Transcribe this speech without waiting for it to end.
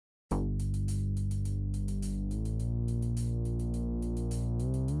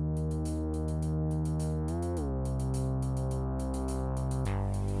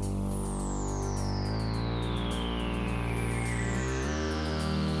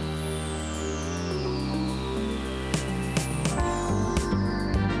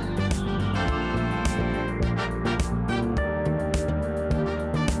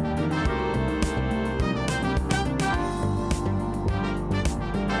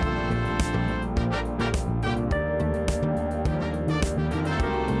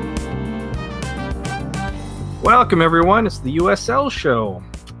Welcome, everyone. It's the USL show.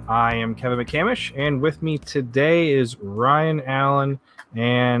 I am Kevin McCamish, and with me today is Ryan Allen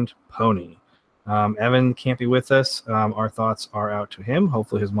and Pony. Evan can't be with us. Our thoughts are out to him.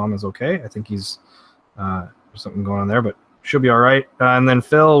 Hopefully his mom is okay. I think he's there's something going on there, but should be all right. And then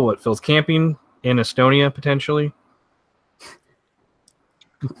Phil, Phil's camping in Estonia, potentially.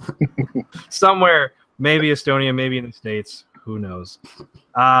 Somewhere, maybe Estonia, maybe in the States. Who knows?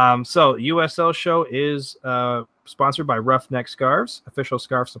 So USL show is sponsored by Roughneck Scarves, official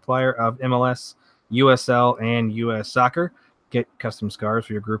scarf supplier of MLS, USL, and US Soccer. Get custom scarves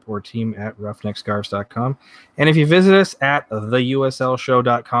for your group or team at roughneckscarves.com. And if you visit us at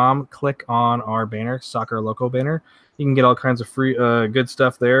theuslshow.com, click on our banner, Soccer Loco banner. You can get all kinds of free good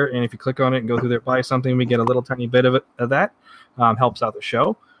stuff there. And if you click on it and go through there, buy something, we get a little tiny bit of that. Helps out the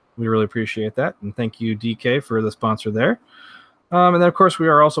show. We really appreciate that. And thank you, DK, for the sponsor there. And then, of course, we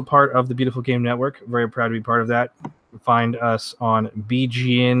are also part of the Beautiful Game Network. Very proud to be part of that. Find us on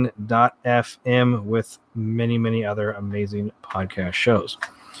bgn.fm with many, many other amazing podcast shows.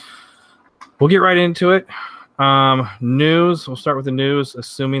 We'll get right into it. News. We'll start with the news,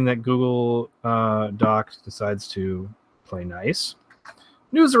 assuming that Google Docs decides to play nice.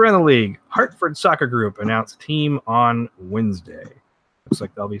 News around the league. Hartford Soccer Group announced team on Wednesday. Looks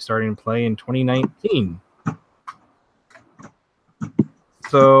like they'll be starting to play in 2019.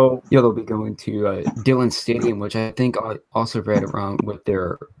 So they'll be going to Dillon Stadium, which I think I also read around with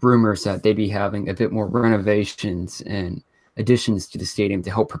their rumors that they'd be having a bit more renovations and additions to the stadium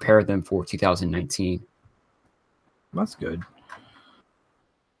to help prepare them for 2019. That's good.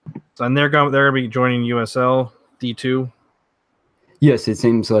 So, and they're going to be joining USL D2. Yes, it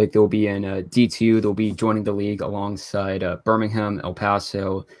seems like they'll be in D2. They'll be joining the league alongside Birmingham, El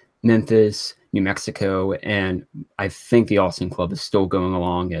Paso, Memphis, New Mexico, and I think the Austin club is still going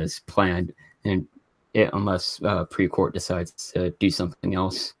along as planned, and unless Precourt decides to do something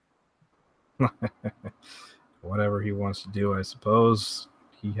else. Whatever he wants to do, I suppose.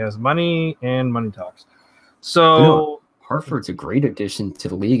 He has money, and money talks. So Hartford's a great addition to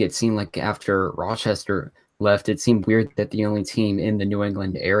the league. It seemed like after Rochester left, it seemed weird that the only team in the New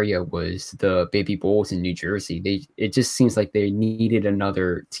England area was the Baby Bulls in New Jersey. It just seems like they needed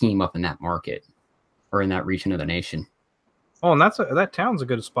another team up in that market or in that region of the nation. Oh, and that town's a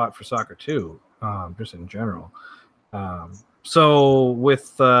good spot for soccer too, just in general. So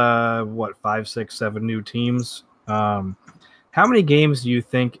with 5, 6, 7 new teams, how many games do you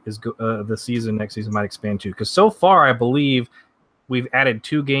think is the season next season might expand to? Because so far, I believe we've added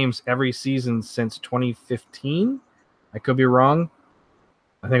 2 games every season since 2015. I could be wrong.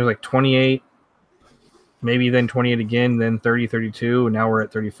 I think it was like 28, maybe then 28 again, then 30, 32, and now we're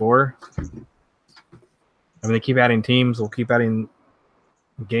at 34. I mean, they keep adding teams. We'll keep adding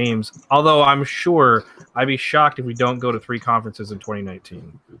games. Although I'm sure I'd be shocked if we don't go to 3 conferences in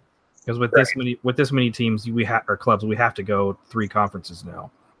 2019. Because with this many teams, or clubs, we have to go 3 conferences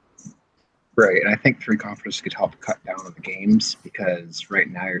now. Right, and I think 3 conferences could help cut down on the games because right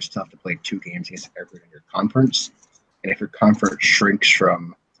now you're still have to play 2 games against everyone in your conference, and if your conference shrinks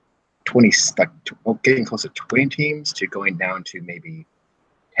from 20, getting close to 20 teams to going down to maybe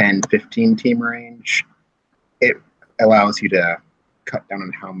 10, 15 team range, it allows you to cut down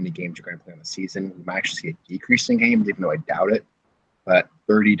on how many games you're going to play on the season. We might actually see a decrease in games, even though I doubt it, but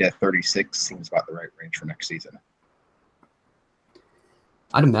 30 to 36 seems about the right range for next season.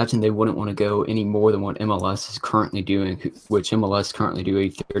 I'd imagine they wouldn't want to go any more than what MLS is currently doing, which MLS currently do a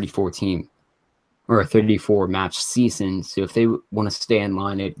 34 team or a 34 match season. So if they want to stay in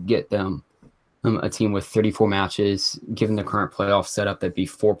line, it'd get them a team with 34 matches, given the current playoff setup, that'd be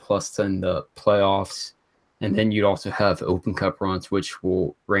 4+ in the playoffs. And then you'd also have Open Cup runs, which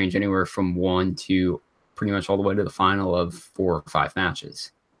will range anywhere from 1 to pretty much all the way to the final of 4 or 5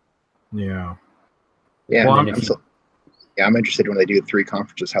 matches. Yeah. Yeah. Well, I'm interested when they do 3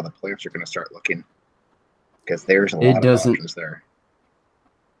 conferences, how the playoffs are going to start looking, because there's a lot of options there.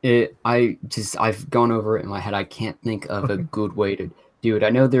 I've gone over it in my head. I can't think of a good way to do it. I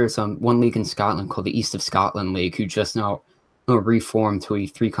know there's one league in Scotland called the East of Scotland League who just now reformed to a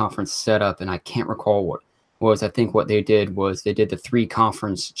 3-conference setup, and I can't recall what was. I think what they did was they did the 3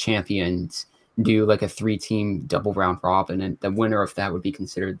 conference champions do like a 3-team double round robin, and the winner of that would be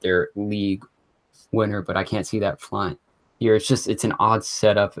considered their league winner, but I can't see that flying here. It's an odd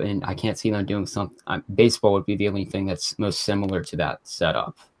setup, and I can't see them doing something. Baseball would be the only thing that's most similar to that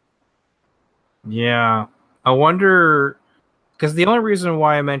setup. Yeah, I wonder, because the only reason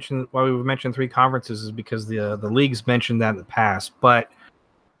why we mentioned 3 conferences is because the leagues mentioned that in the past, but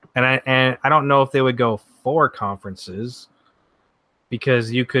I don't know if they would go 4 conferences.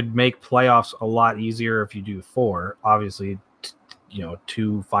 because you could make playoffs a lot easier if you do 4. Obviously,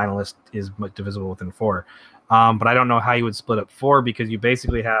 2 finalists is divisible within 4. But I don't know how you would split up 4, because you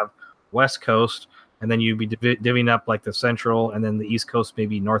basically have West Coast, and then you'd be divvying up like the Central, and then the East Coast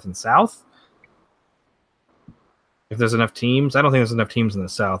maybe North and South. If there's enough teams. I don't think there's enough teams in the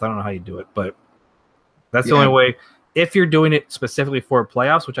South. I don't know how you do it, but that's the only way. If you're doing it specifically for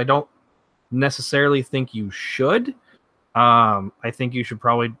playoffs, which I don't necessarily think you should, I think you should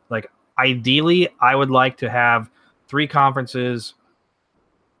probably, like, ideally, I would like to have 3 conferences.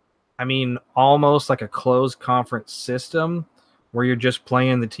 I mean, almost like a closed conference system where you're just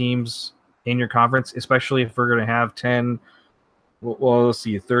playing the teams in your conference, especially if we're going to have 10. Well, let's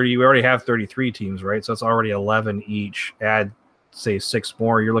see, 30. We already have 33 teams, right? So it's already 11 each. Add, say, 6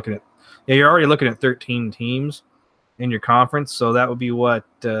 more. You're looking at, you're already looking at 13 teams in your conference. So that would be what,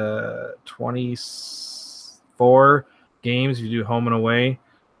 24 games if you do home and away.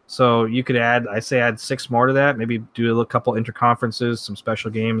 So you could add 6 more to that. Maybe do a couple interconferences, some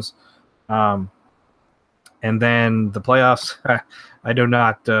special games, and then the playoffs. I don't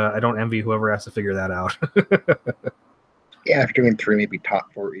envy whoever has to figure that out. Yeah, if you're doing 3, maybe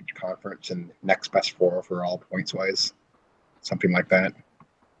top 4 each conference, and next best 4 overall points wise, something like that.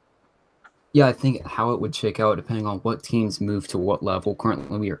 Yeah, I think how it would shake out depending on what teams move to what level.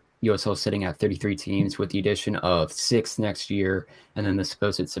 Currently, we are USL sitting at 33 teams with the addition of 6 next year, and then the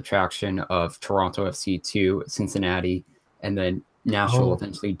supposed subtraction of Toronto FC to Cincinnati, and then Nashville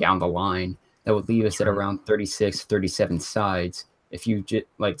eventually down the line. That would leave us at around 36, 37 sides. If you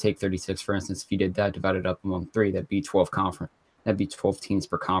take 36, for instance, if you did that divided up among 3, that'd be 12 conference. That'd be 12 teams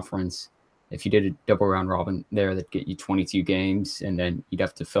per conference. If you did a double round robin there, that'd get you 22 games, and then you'd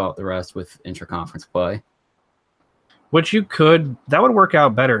have to fill out the rest with intra-conference play. Which that would work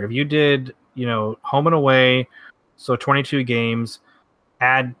out better if you did, home and away, so 22 games,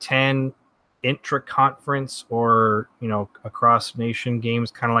 add 10 intra-conference or, across nation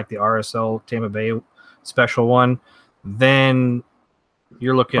games, kind of like the RSL Tampa Bay special one. Then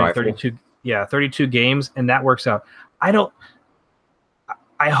you're looking at 32 games, and that works out. I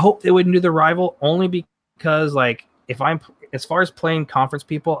hope they wouldn't do the rival, only because, like, as far as playing conference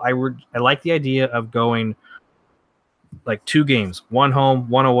people, I like the idea of going like 2 games, 1 home,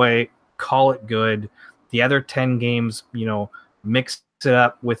 1 away, call it good. The other 10 games, mix it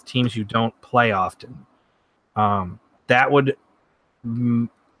up with teams you don't play often. That would,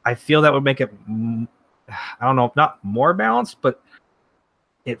 I feel that would make it, I don't know, not more balanced, but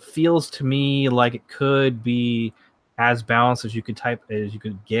it feels to me like it could be as balanced as you could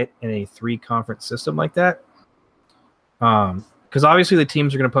get in a 3 conference system like that. Because obviously the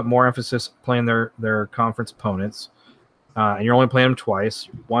teams are going to put more emphasis playing their conference opponents, and you're only playing them twice,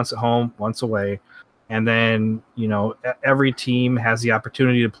 once at home, once away, and then every team has the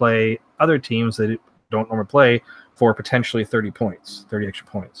opportunity to play other teams that don't normally play for potentially 30 extra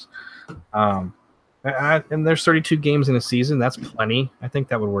points. And there's 32 games in a season. That's plenty. I think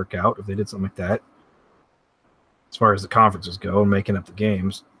that would work out if they did something like that, as far as the conferences go and making up the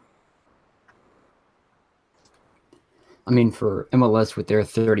games. I mean, for MLS with their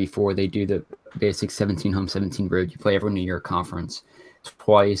 34, they do the basic 17 home, 17 road. You play everyone in your conference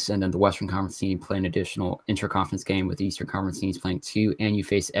twice, and then the Western Conference team play an additional inter-conference game with the Eastern Conference teams playing 2, and you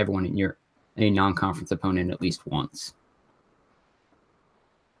face everyone in a non-conference opponent at least once.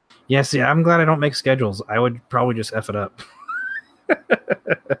 Yeah, see, I'm glad I don't make schedules. I would probably just F it up.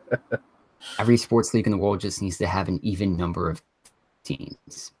 Every sports league in the world just needs to have an even number of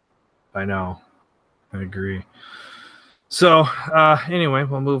teams. I know. I agree. So, anyway,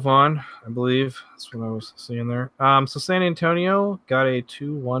 we'll move on. I believe that's what I was seeing there. So San Antonio got a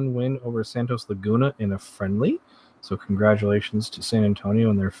 2-1 win over Santos Laguna in a friendly. So congratulations to San Antonio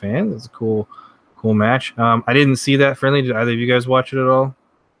and their fans. It's a cool match. I didn't see that friendly. Did either of you guys watch it at all?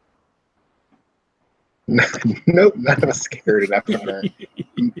 Nope, none of us cared enough for her.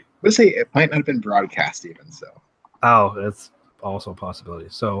 Let's say it might not have been broadcast even, so. Oh, that's also a possibility.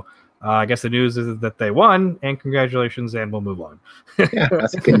 So I guess the news is that they won, and congratulations, and we'll move on. Yeah,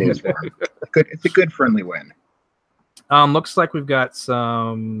 that's good news for them. It's a good friendly win. Looks like we've got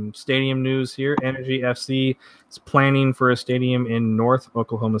some stadium news here. Energy FC is planning for a stadium in North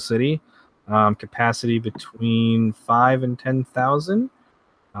Oklahoma City. Capacity between 5,000 and 10,000.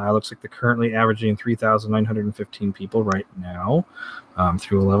 Looks like they're currently averaging 3,915 people right now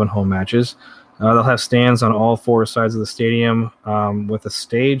through 11 home matches. They'll have stands on all 4 sides of the stadium with a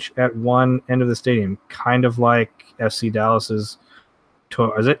stage at one end of the stadium, kind of like FC Dallas's.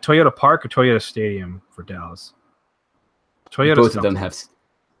 Is it Toyota Park or Toyota Stadium for Dallas? Both of them have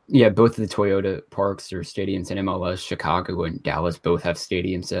Yeah, both of the Toyota parks or stadiums in MLS, Chicago and Dallas, both have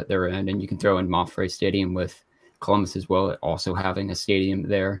stadiums at their end, and you can throw in Monterey Stadium with Columbus as well, also having a stadium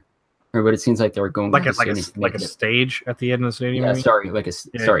there. But it seems like they're going Like with a stage at the end of the stadium. Yeah, you mean? sorry,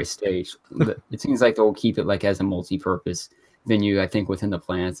 Yeah. stage. It seems like they'll keep it like as a multi-purpose venue. I think within the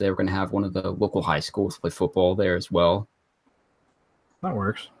plans, they were going to have one of the local high schools play football there as well. That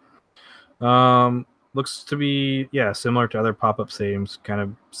works. Looks to be similar to other pop-up stadiums kind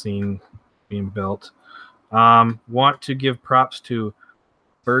of seen being built. Want to give props to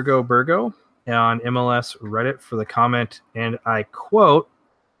Burgo on MLS Reddit for the comment, and I quote,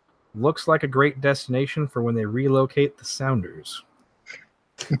 "Looks like a great destination for when they relocate the Sounders."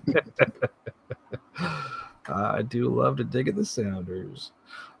 I do love to dig at the Sounders.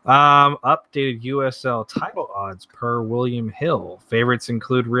 Updated USL title odds per William Hill. Favorites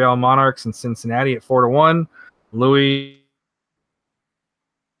include Real Monarchs and Cincinnati at 4-1. Louis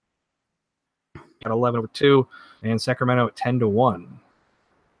at 11-2, and Sacramento at 10-1.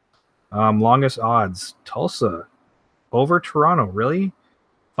 Longest odds: Tulsa over Toronto. Really?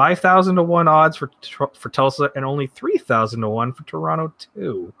 5,000-1 odds for Tulsa, and only 3,000-1 for Toronto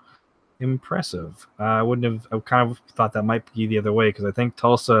too. Impressive. I kind of thought that might be the other way because I think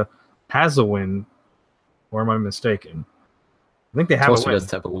Tulsa has a win, or am I mistaken? I think they have Tulsa a win.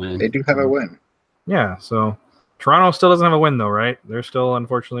 does have a win. They do have a win. Yeah, so Toronto still doesn't have a win though, right? They're still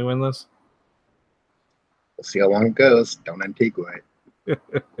unfortunately winless. We'll see how long it goes. Don't Antigua it.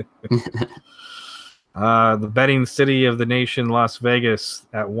 The betting city of the nation, Las Vegas,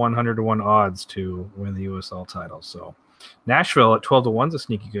 at 100-1 odds to win the USL title. So Nashville at 12-1 is a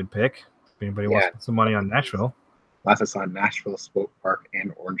sneaky good pick. If anybody wants to put some money on Nashville. Last I saw Nashville, Spoke Park,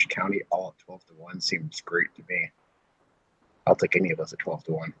 and Orange County all at 12-1 seems great to me. I'll take any of those at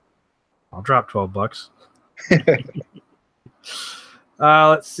 12-1. I'll drop $12.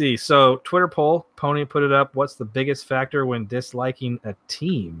 Let's see. So Twitter poll, Pony put it up. What's the biggest factor when disliking a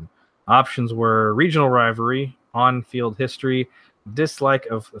team? Options were regional rivalry, on-field history, dislike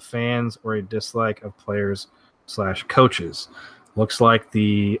of the fans, or a dislike of players/coaches. Looks like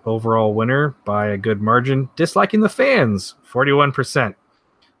the overall winner by a good margin, disliking the fans, 41%.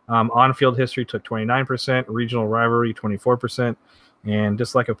 On-field history took 29%, regional rivalry 24%, and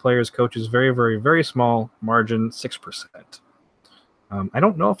dislike of players, coaches, very, very, very small margin, 6%. I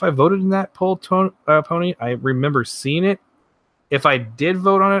don't know if I voted in that poll, Pony. I remember seeing it. If I did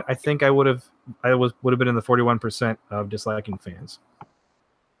vote on it, I think I would have been in the 41% of disliking fans.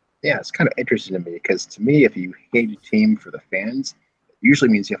 Yeah, it's kind of interesting to me because to me, if you hate a team for the fans, it usually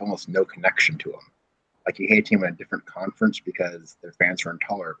means you have almost no connection to them. Like you hate a team in a different conference because their fans are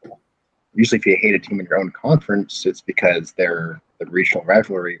intolerable. Usually, if you hate a team in your own conference, it's because they're the regional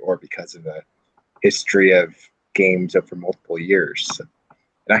rivalry or because of a history of games over multiple years. So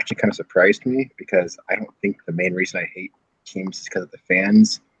it actually kind of surprised me because I don't think the main reason I hate teams is because of the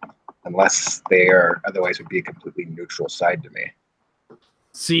fans, unless they are otherwise would be a completely neutral side to me.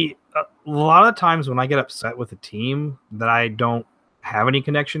 See, a lot of times when I get upset with a team that I don't have any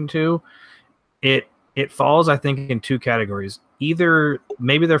connection to, it falls, I think, in two categories. Either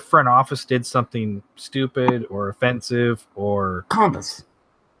maybe their front office did something stupid or offensive or Compass.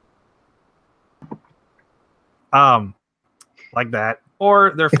 like that,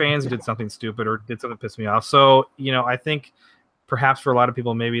 or their fans did something stupid or did something that pissed me off. So, I think perhaps for a lot of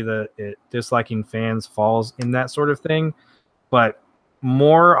people, maybe disliking fans falls in that sort of thing. But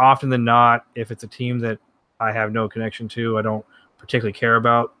more often than not, if it's a team that I have no connection to, I don't particularly care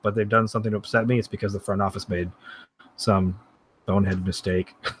about, but they've done something to upset me, it's because the front office made some bonehead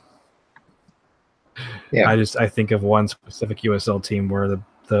mistake. Yeah. I think of one specific USL team where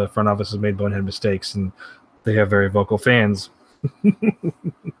the front office has made bonehead mistakes and they have very vocal fans.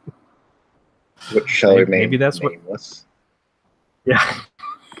 Which shall remain maybe that's nameless. Yeah.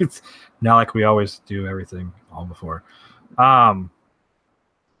 It's not like we always do everything all before. And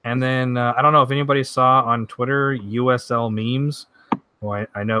then I don't know if anybody saw on Twitter USL memes. Well,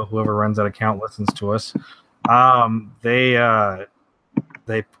 I know whoever runs that account listens to us. I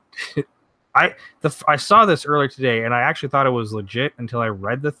saw this earlier today, and I actually thought it was legit until I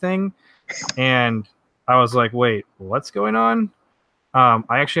read the thing, and I was like, "Wait, what's going on?" I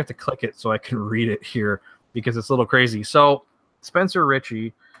actually have to click it so I can read it here because it's a little crazy. So Spencer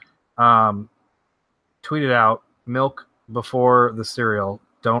Ritchie tweeted out, "Milk before the cereal.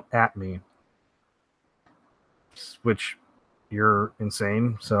 Don't at me," which you're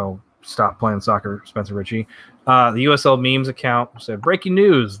insane. So stop playing soccer, Spencer Ritchie. The USL memes account said, "Breaking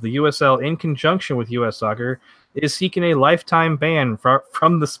news: the USL, in conjunction with US Soccer, is seeking a lifetime ban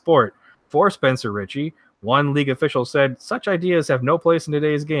from the sport for Spencer Ritchie, One league official said, "Such ideas have no place in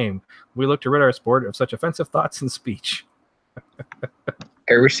today's game. We look to rid our sport of such offensive thoughts and speech."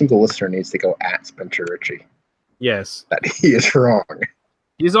 Every single listener needs to go at Spencer Ritchie. Yes. That he is wrong.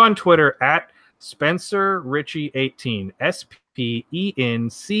 He's on Twitter at Spencer Ritchie 18. SPENCERICHEY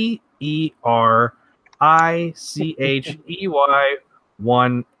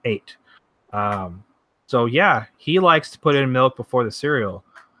 18. So yeah, he likes to put in milk before the cereal.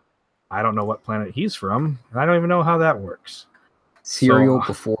 I don't know what planet he's from, and I don't even know how that works. Cereal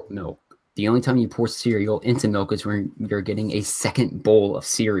before milk. The only time you pour cereal into milk is when you're getting a second bowl of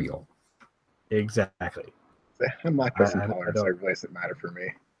cereal. Exactly. I'm lactose intolerant, so I realize it matter for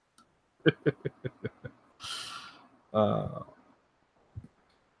me.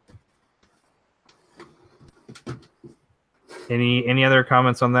 Any other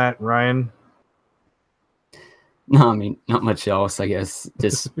comments on that, Ryan? No, I mean, not much else, I guess.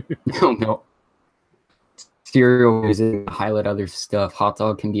 Just no. Cereal is a highlight other stuff. Hot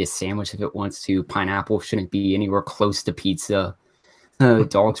dog can be a sandwich if it wants to. Pineapple shouldn't be anywhere close to pizza.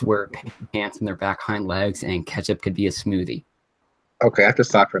 Dogs wear pants in their back hind legs, and ketchup could be a smoothie. Okay, I have to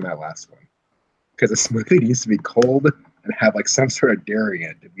stop for that last one. Because a smoothie needs to be cold and have like some sort of dairy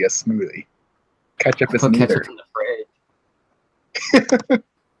in it to be a smoothie. Ketchup is neither. Ketchup in the fridge.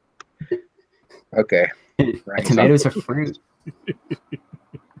 Okay. Tomatoes are fruit.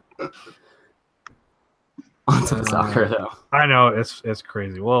 Onto the soccer, though. I know it's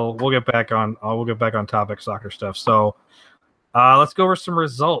crazy. We'll get back on topic soccer stuff. So let's go over some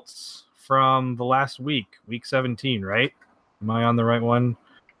results from the last week 17, right? Am I on the right one?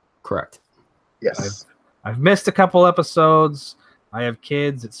 Correct. Yes. I've missed a couple episodes. I have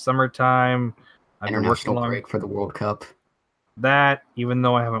kids. It's summertime. International break for the World Cup. That, even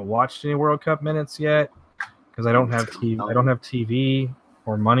though I haven't watched any World Cup minutes yet, because I don't have TV. I don't have TV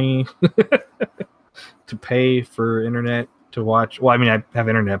or money to pay for internet to watch. Well, I mean, I have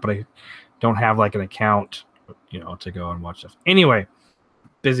internet, but I don't have like an account, to go and watch stuff. Anyway,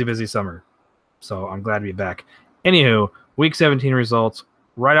 busy summer. So I'm glad to be back. Anywho, week 17 results.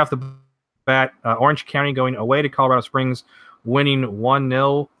 Right off the bat, Orange County going away to Colorado Springs, winning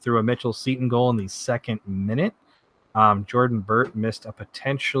 1-0 through a Mitchell Seton goal in the second minute. Jordan Burt missed a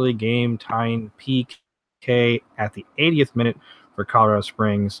potentially game-tying PK at the 80th minute for Colorado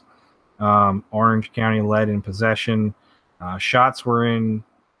Springs. Orange County led in possession. Shots were in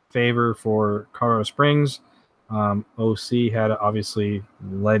favor for Colorado Springs. OC had obviously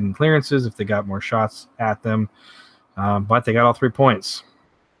led in clearances if they got more shots at them, but they got all 3 points,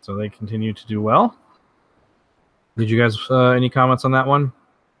 so they continue to do well. Did you guys any comments on that one?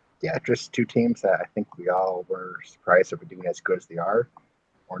 Yeah, just two teams that I think we all were surprised that we're doing as good as they are.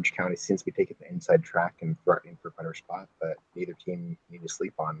 Orange County seems to be taking the inside track and threatening for a better spot, but neither team you need to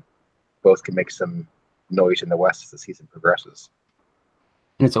sleep on. Both can make some noise in the West as the season progresses.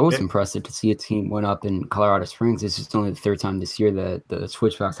 And it's always impressive to see a team win up in Colorado Springs. It's just only the third time this year that the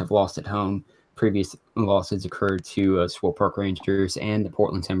Switchbacks have lost at home. Previous losses occurred to Swope Park Rangers and the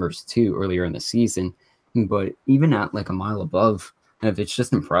Portland Timbers too earlier in the season. But even at like a mile above, it's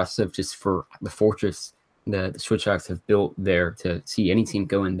just impressive just for the fortress that the Switchbacks have built there to see any team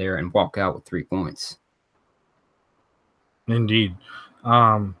go in there and walk out with 3 points. Indeed.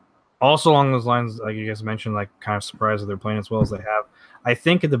 Also along those lines, like you guys mentioned, like kind of surprised that they're playing as well as they have. I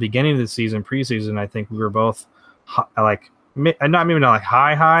think at the beginning of the season, preseason, I think we were both not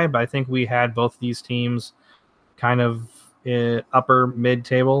high, but I think we had both these teams kind of upper mid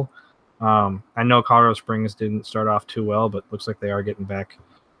table. I know Colorado Springs didn't start off too well, but looks like they are getting back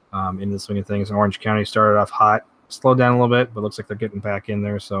into the swing of things. And Orange County started off hot, slowed down a little bit, but looks like they're getting back in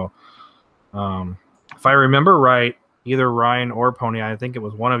there. So if I remember right, either Ryan or Pony, I think it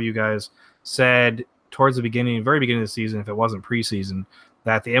was one of you guys, said towards the very beginning of the season, if it wasn't preseason,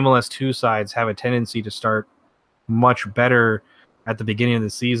 that the MLS2 sides have a tendency to start much better at the beginning of the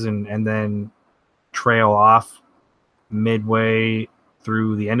season and then trail off midway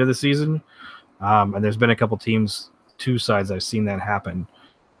through the end of the season. And there's been a couple teams, 2 sides, I've seen that happen.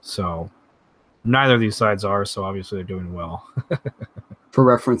 So neither of these sides are, so obviously they're doing well. For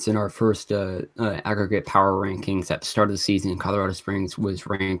reference, in our first aggregate power rankings at the start of the season, Colorado Springs was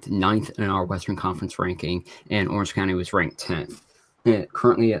ranked 9th in our Western Conference ranking, and Orange County was ranked 10th.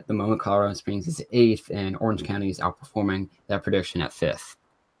 Currently, at the moment, Colorado Springs is 8th, and Orange County is outperforming that prediction at 5th.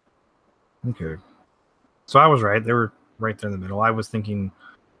 Okay. So I was right. They were right there in the middle. I was thinking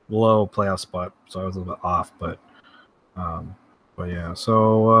low playoff spot, so I was a little bit off, but yeah.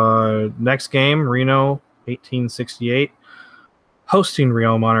 So next game, Reno 1868 hosting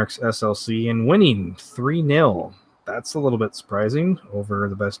Real Monarchs SLC and winning 3-0. That's a little bit surprising over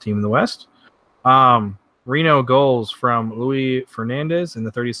the best team in the West. Reno goals from Luis Fernandez in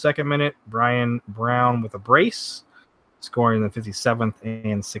the 32nd minute. Brian Brown with a brace, scoring in the 57th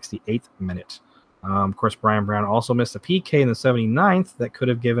and 68th minute. Of course, Brian Brown also missed a PK in the 79th that could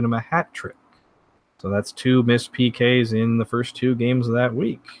have given him a hat trick. So that's 2 missed PKs in the first 2 games of that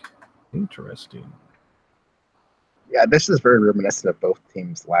week. Interesting. Yeah, this is very reminiscent of both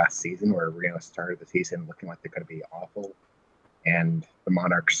teams last season, where Reno started the season looking like they're going to be awful, and the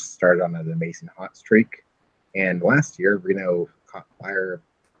Monarchs started on an amazing hot streak. And last year, Reno caught fire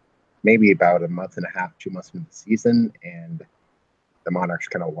maybe about a month and a half, 2 months into the season, and the Monarchs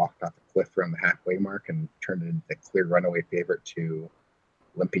kind of walked off the cliff around the halfway mark and turned into the clear runaway favorite to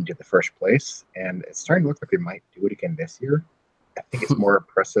limping to the first place. And it's starting to look like they might do it again this year. I think it's more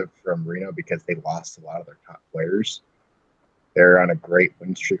impressive from Reno because they lost a lot of their top players. They're on a great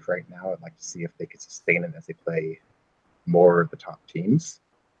win streak right now. I'd like to see if they can sustain it as they play more of the top teams,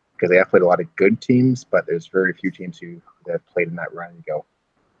 because they have played a lot of good teams, but there's very few teams who have played in that run and go,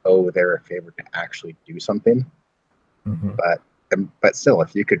 oh, they're a favorite to actually do something. Mm-hmm. But still,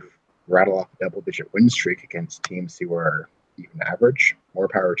 if you could rattle off a double-digit win streak against teams who are even average, more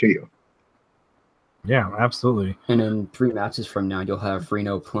power to you. Yeah, absolutely. And in 3 matches from now, you'll have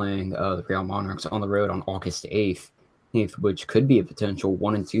Reno playing the Real Monarchs on the road on August 8th, which could be a potential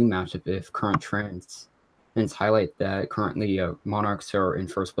 1-2 matchup if current trends highlight that currently Monarchs are in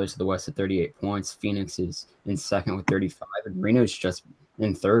first place of the West at 38 points. Phoenix is in second with 35, and Reno's just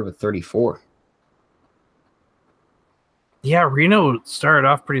in third with 34. Yeah, Reno started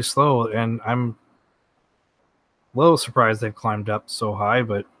off pretty slow, and I'm a little surprised they've climbed up so high,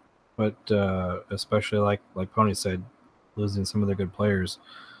 but especially like Pony said, losing some of their good players.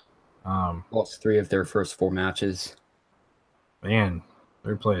 Lost 3 of their first 4 matches. Man,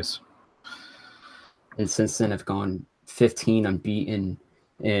 3rd place. And since then have gone 15 unbeaten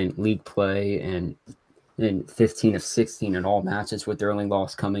in league play and 15 of 16 in all matches, with their only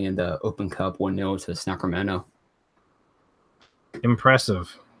loss coming in the Open Cup 1-0 to Sacramento.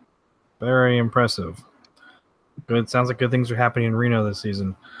 Impressive. Very impressive. Good. Sounds like good things are happening in Reno this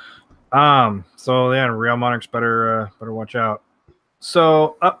season. So yeah, Real Monarchs better watch out.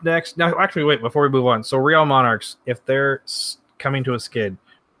 So up next, now actually wait before we move on. So Real Monarchs, if they're coming to a skid,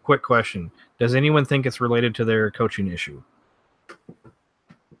 quick question: does anyone think it's related to their coaching issue?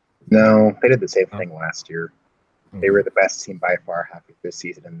 No, they did the same thing last year. They were the best team by far half of this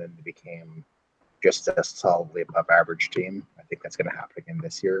season, and then they became just a solidly above average team. I think that's going to happen again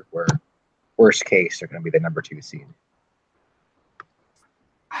this year, where worst case they're going to be the number 2 seed.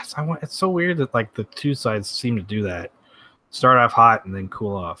 It's so weird that like the 2 sides seem to do that. Start off hot and then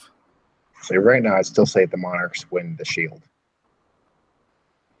cool off. So right now, I'd still say the Monarchs win the Shield.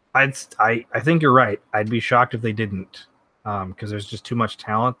 I think you're right. I'd be shocked if they didn't, because there's just too much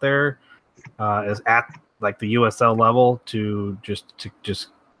talent there, as at like the USL level to just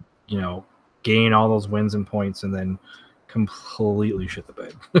gain all those wins and points and then completely shit the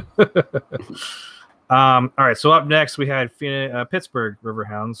bed. All right, so up next we had Pittsburgh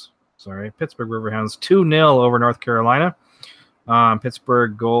Riverhounds 2-0 over North Carolina.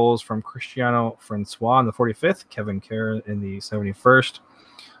 Pittsburgh goals from Cristiano Francois in the 45th, Kevin Kerr in the 71st.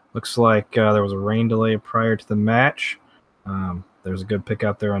 Looks like there was a rain delay prior to the match. There's a good pick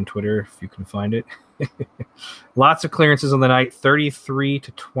out there on Twitter if you can find it. Lots of clearances on the night,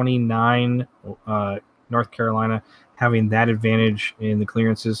 33-29. North Carolina having that advantage in the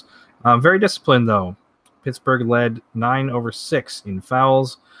clearances. Very disciplined, though. Pittsburgh led 9/6 in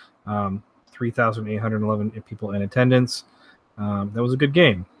fouls, 3,811 people in attendance. That was a good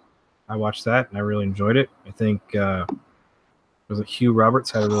game. I watched that, and I really enjoyed it. I think was it Hugh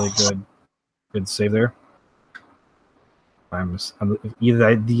Roberts had a really good save there. I'm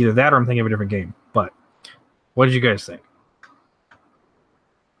either that or I'm thinking of a different game. But what did you guys think?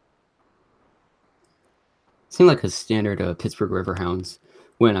 Seemed like a standard Pittsburgh Riverhounds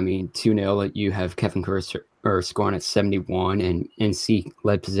win. I mean, 2-0. You have Kevin Kerr scoring at 71, and NC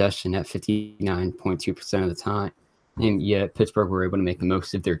led possession at 59.2% of the time. And yet Pittsburgh were able to make the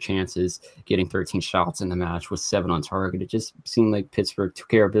most of their chances, getting 13 shots in the match with 7 on target. It just seemed like Pittsburgh took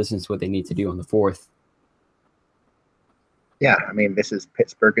care of business, what they need to do on the 4th. Yeah, I mean,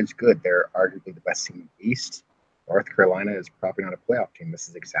 Pittsburgh is good. They're arguably the best team in the East. North Carolina is probably not a playoff team. This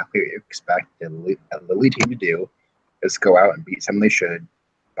is exactly what you expect a Lily team to do, is go out and beat someone they should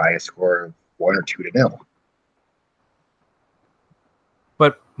by a score of 1 or 2-0.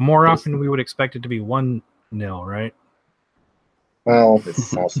 But more often we would expect it to be 1-0, right? Well, this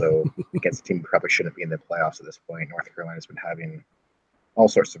is also against a team who probably shouldn't be in the playoffs at this point. North Carolina's been having all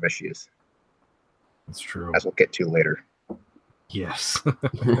sorts of issues. That's true. As we'll get to later. Yes.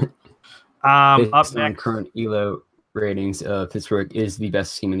 Up Based on next, current ELO ratings, Pittsburgh is the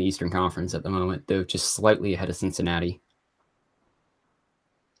best team in the Eastern Conference at the moment, though just slightly ahead of Cincinnati.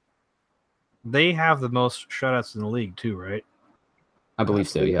 they have the most shutouts in the league too, right? I believe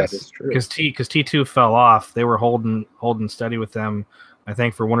so, That yes. is true. Because T2 fell off. They were holding steady with them, I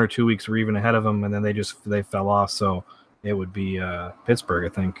think, for 1 or 2 weeks, or even ahead of them, and then they fell off. So it would be Pittsburgh,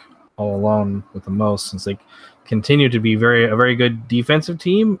 I think, all alone with the most, since they continue to be a very good defensive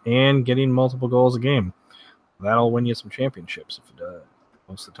team and getting multiple goals a game. That'll win you some championships if it does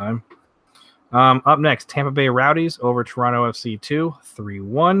most of the time. Up next, Tampa Bay Rowdies over Toronto FC 2,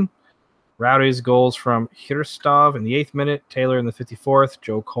 3-1. Rowdies goals from Hirstov in the 8th minute, Taylor in the 54th,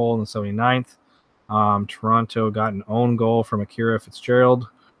 Joe Cole in the 79th. Toronto got an own goal from Akira Fitzgerald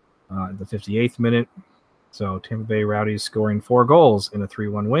in the 58th minute. So Tampa Bay Rowdies scoring 4 goals in a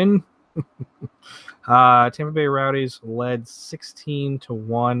 3-1 win. Tampa Bay Rowdies led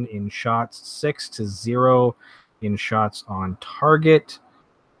 16-1 in shots, 6-0 in shots on target.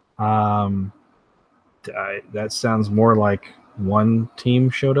 That sounds more like one team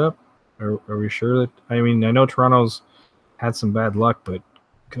showed up. Are we sure that? I mean, I know Toronto's had some bad luck, but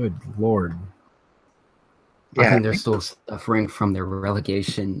good Lord. Yeah, I think they're still suffering from their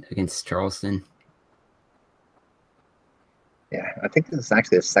relegation against Charleston. Yeah, I think this is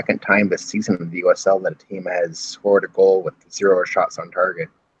actually the second time this season in the USL that a team has scored a goal with 0 shots on target.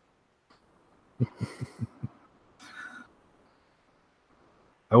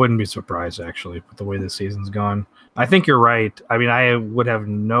 I wouldn't be surprised, actually, with the way this season's gone. I think you're right. I mean, I would have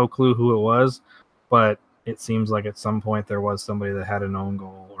no clue who it was, but it seems like at some point there was somebody that had an own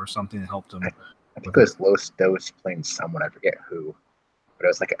goal or something that helped them. I think it was Los Dos playing someone. I forget who, but it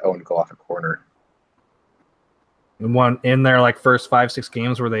was like an own goal off a corner. One in their first 5-6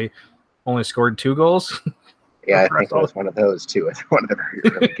 games where they only scored 2 goals. Yeah, I think it was one of those too. It's one of the very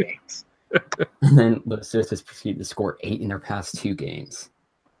early games. And then Los Dos has proceeded to score 8 in their past 2 games.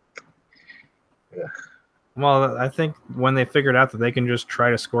 Yeah. Well, I think when they figured out that they can just try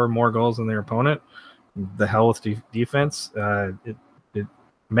to score more goals than their opponent, the hell with defense, it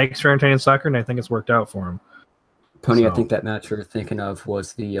makes for entertaining soccer, and I think it's worked out for them. Tony, I think that match you're thinking of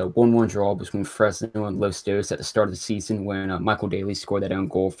was the 1-1 draw between Fresno and Los Dos at the start of the season when Michael Daly scored that own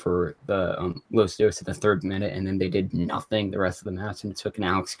goal for the Los Dos at the 3rd minute, and then they did nothing the rest of the match, and it took an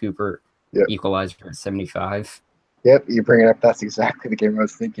Alex Cooper equalizer at 75. Yep, you bring it up. That's exactly the game I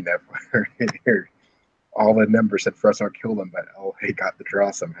was thinking of. Where all the numbers said Fresno killed them, but they got the draw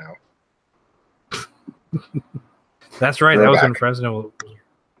somehow. That's right. That was when Fresno.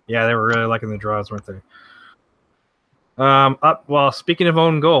 Yeah, they were really liking the draws, weren't they? Well, speaking of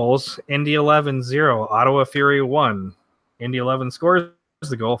own goals, Indy 11-0, Ottawa Fury 1. Indy 11 scores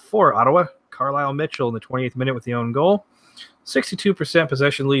the goal for Ottawa. Carlisle Mitchell in the 28th minute with the own goal. 62%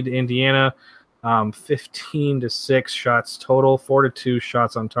 possession lead to Indiana. 15-6 shots total, 4-2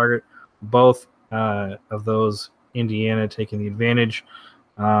 shots on target. Both of those Indiana taking the advantage,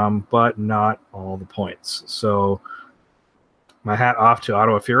 but not all the points. So my hat off to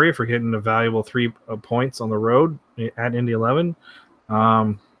Ottawa Fury for getting a valuable 3 points on the road at Indy 11.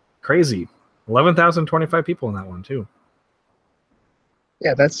 Crazy. 11,025 people in that one, too.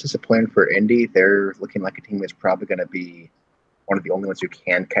 Yeah, that's disappointing for Indy. They're looking like a team that's probably going to be one of the only ones who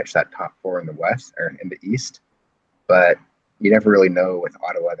can catch that top 4 in the West or in the East. But you never really know with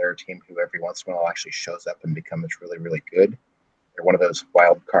Ottawa. They're a team who every once in a while actually shows up and becomes really, really good. They're one of those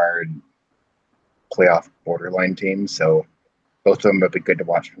wild card playoff borderline teams. So both of them would be good to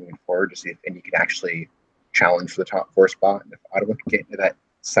watch moving forward to see if Indy can actually challenge for the top 4 spot. And if Ottawa can get into that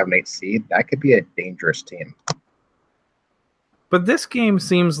 7-8 seed, that could be a dangerous team. But this game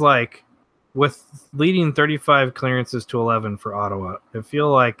seems like, with leading 35 clearances to 11 for Ottawa, I feel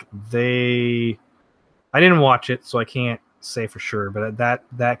like I didn't watch it, so I can't say for sure, but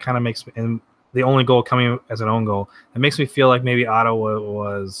that kind of makes me, and the only goal coming as an own goal, it makes me feel like maybe Ottawa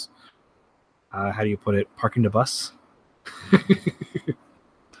was, how do you put it, parking the bus?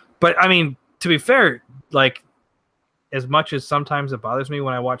 But, I mean, to be fair, as much as sometimes it bothers me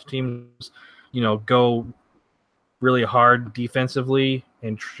when I watch teams, go really hard defensively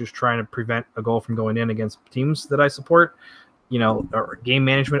and just trying to prevent a goal from going in against teams that I support, or game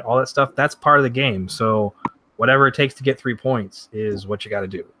management, all that stuff, that's part of the game. So whatever it takes to get 3 points is what you got to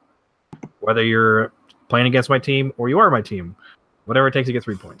do. Whether you're playing against my team or you are my team, whatever it takes to get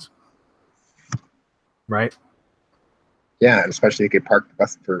 3 points. Right? Yeah, and especially if you could park the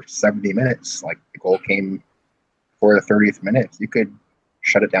bus for 70 minutes. Like the goal came for the 30th minute. You could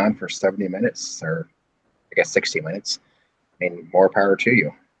shut it down for 70 minutes or I guess 60 minutes. I mean, more power to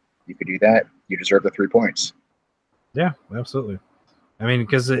you. You could do that. You deserve the 3 points. Yeah, absolutely. I mean,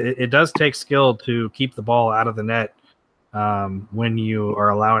 because it does take skill to keep the ball out of the net when you are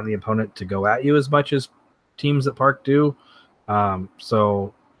allowing the opponent to go at you as much as teams at Park do.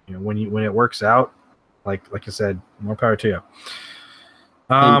 So when it works out, like I said, more power to you.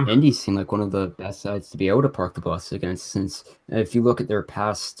 And Indy seemed like one of the best sides to be able to park the bus against, since if you look at their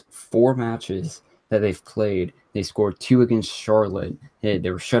past 4 matches that they've played, they scored 2 against Charlotte. They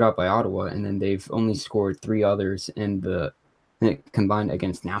were shut out by Ottawa, and then they've only scored 3 others in the combined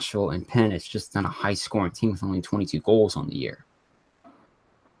against Nashville and Penn. It's just not a high-scoring team with only 22 goals on the year.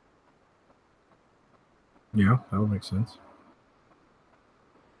 Yeah, that would make sense.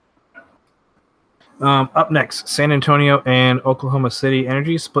 Up next, San Antonio and Oklahoma City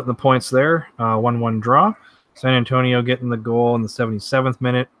Energy splitting the points there. 1-1 draw. San Antonio getting the goal in the 77th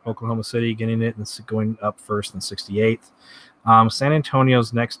minute. Oklahoma City getting it and going up first in the 68th. San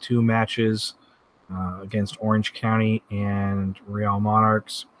Antonio's next 2 matches against Orange County and Real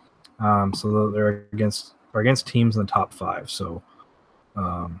Monarchs. So they're against teams in the top 5. So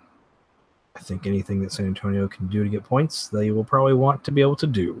I think anything that San Antonio can do to get points, they will probably want to be able to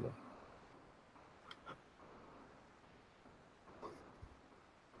do.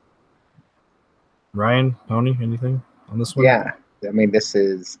 Ryan, Pony, anything on this one? Yeah, I mean, this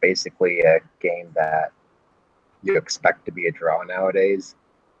is basically a game that you expect to be a draw nowadays.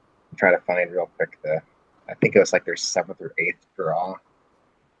 I'm trying to find real quick I think it was like their 7th or 8th draw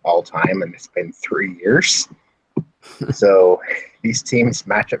all time, and it's been 3 years. So these teams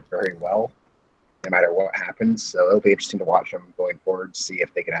match up very well, no matter what happens. So it'll be interesting to watch them going forward, see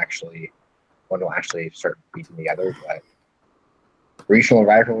if they can one will actually start beating the other. But regional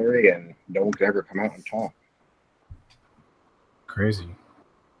rivalry, and no one could ever come out on top. Crazy.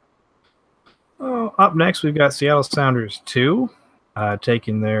 Oh, up next, we've got Seattle Sounders 2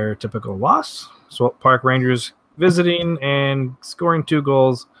 taking their typical loss. Swope Park Rangers visiting and scoring 2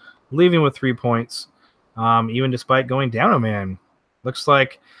 goals, leaving with 3 points, even despite going down a man. Looks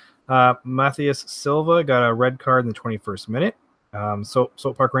like Matthias Silva got a red card in the 21st minute. So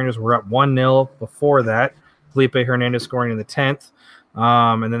Swope Park Rangers were up 1-0 before that. Felipe Hernandez scoring in the 10th.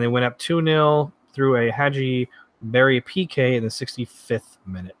 And then they went up 2-0 through a Haji Berry PK in the 65th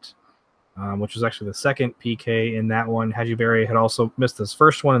minute, which was actually the second PK in that one. Haji Berry had also missed his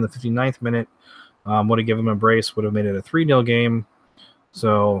first one in the 59th minute. Would have given him a brace, would have made it a 3-0 game.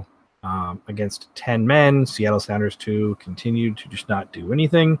 So against 10 men, Seattle Sounders 2 continued to just not do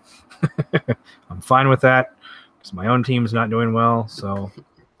anything. I'm fine with that because my own team's not doing well. So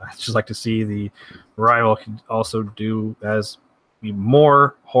I'd just like to see the rival can also do as be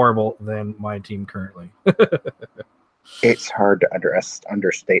more horrible than my team currently. It's hard to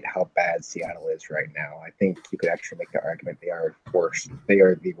understate how bad Seattle is right now. I think you could actually make the argument they are worse. They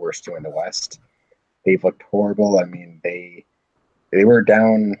are the worst team in the West. They've looked horrible. I mean, they were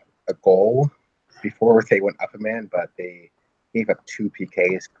down a goal before they went up a man, but they gave up 2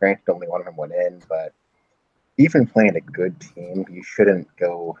 PKs. Granted, only one of them went in, but even playing a good team, you shouldn't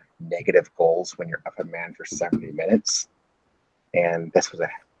go negative goals when you're up a man for 70 minutes. And this was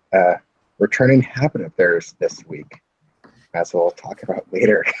a returning habit of theirs this week, as we'll talk about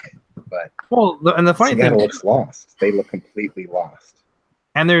later. But and the funny Seattle thing looks lost. They look completely lost.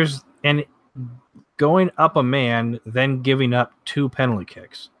 And going up a man, then giving up 2 penalty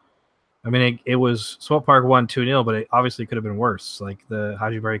kicks. I mean, it was Swope Park won 2-0, but it obviously could have been worse. Like the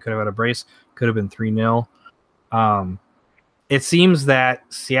Haji Berry could have had a brace, could have been 3-0. It seems that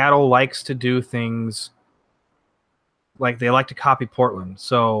Seattle likes to do things like they like to copy Portland.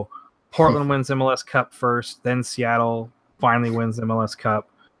 So Portland wins MLS Cup first, then Seattle finally wins MLS Cup.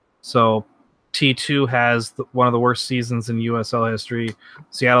 So T2 has one of the worst seasons in USL history.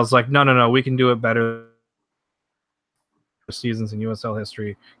 Seattle's like, no, we can do it better. Seasons in USL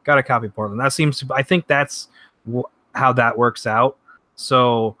history. Got to copy Portland. I think that's how that works out.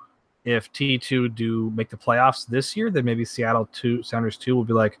 So if T2 do make the playoffs this year, then maybe Sounders 2 will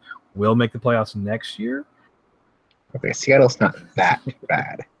be like, we'll make the playoffs next year. Okay, Seattle's not that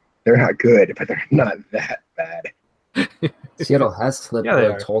bad. They're not good, but they're not that bad. Seattle has slipped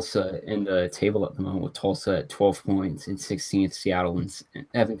Tulsa in the table at the moment, with Tulsa at 12 points in 16th, Seattle in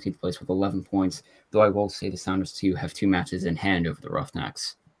 17th place with 11 points, though I will say the Sounders 2 have 2 matches in hand over the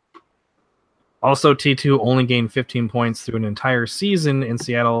Roughnecks. Also, T2 only gained 15 points through an entire season in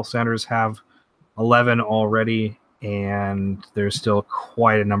Seattle. Sounders have 11 already, and there's still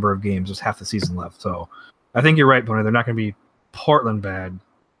quite a number of games. There's half the season left. So I think you're right, Bonnie. They're not going to be Portland bad.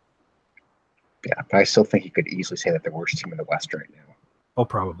 Yeah, but I still think you could easily say that they're the worst team in the West right now. Oh,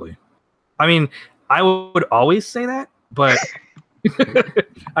 probably. I mean, I would always say that, but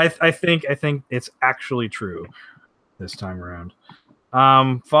I think it's actually true this time around.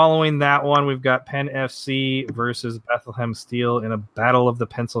 Following that one, we've got Penn FC versus Bethlehem Steel in a battle of the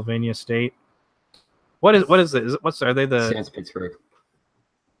Pennsylvania State. What is it? Are they the? It's Pittsburgh.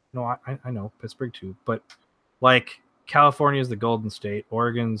 No, I know Pittsburgh too, but like California is the Golden State,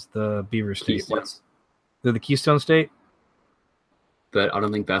 Oregon's the Beaver State. They're the Keystone State. But I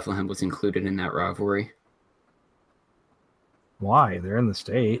don't think Bethlehem was included in that rivalry. Why? They're in the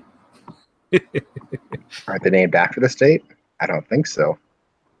state. Aren't they named after the state? I don't think so.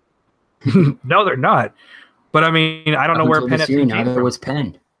 No, they're not. But I mean, I don't know where Penn FC came from. Neither was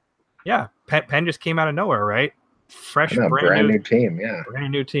Penn. Yeah, Penn just came out of nowhere, right? Fresh, brand new team. Yeah,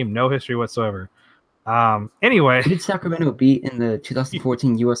 brand new team, no history whatsoever. Anyway, who did Sacramento beat in the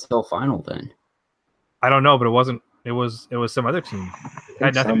 2014 USL final? Then I don't know, but it wasn't. It was some other team.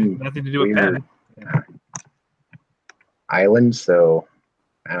 It had nothing to do with Penn. Yeah. Island, so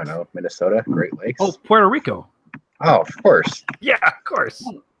I don't know, Minnesota, Great Lakes. Oh, Puerto Rico. Oh, of course. Yeah, of course.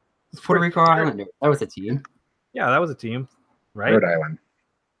 It's Puerto Rico Islander. That was a team. Yeah, that was a team, right? Rhode Island.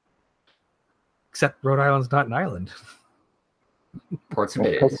 Except Rhode Island's not an island. Portsmouth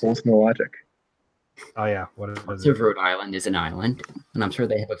is. No logic. Oh yeah, Rhode Island is an island, and I'm sure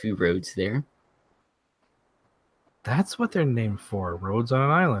they have a few roads there. That's what they're named for. Roads on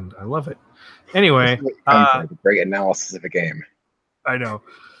an island. I love it. Anyway, great analysis of a game. I know.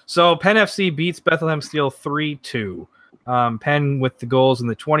 So Penn FC beats Bethlehem Steel 3-2. Penn with the goals in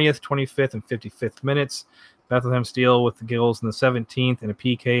the 20th, 25th, and 55th minutes. Bethlehem Steel with the goals in the 17th and a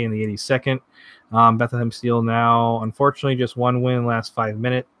PK in the 82nd. Bethlehem Steel now, unfortunately, just one win last 5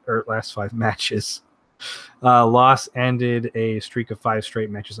 matches. Loss ended a streak of 5 straight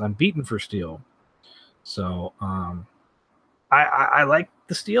matches unbeaten for Steel. So I like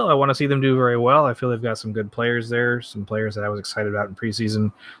the Steel. I want to see them do very well. I feel they've got some good players there, some players that I was excited about in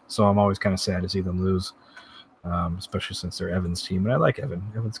preseason. So I'm always kind of sad to see them lose, especially since they're Evan's team. And I like Evan.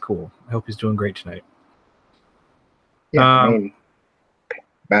 Evan's cool. I hope he's doing great tonight. Yeah, I mean,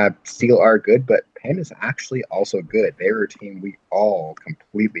 Steel are good, but Penn is actually also good. They were a team we all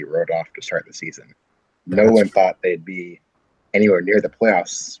completely wrote off to start the season. No one thought they'd be anywhere near the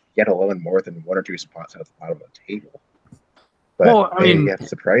playoffs, yet alone more than 1 or 2 spots at the bottom of the table. But they have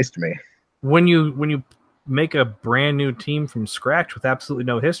surprised me. When you make a brand new team from scratch with absolutely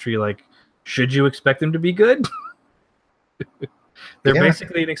no history, like, should you expect them to be good? They're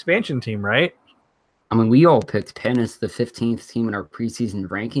basically an expansion team, right? I mean, we all picked Penn as the 15th team in our preseason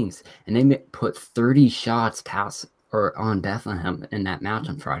rankings, and they put 30 shots on Bethlehem in that match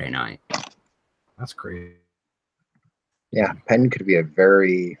on Friday night. That's great. Yeah, Penn could be they're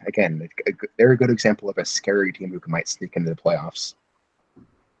a good example of a scary team who might sneak into the playoffs.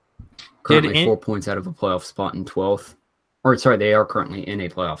 Currently 4 points out of a playoff spot in 12th. Or, sorry, they are currently in a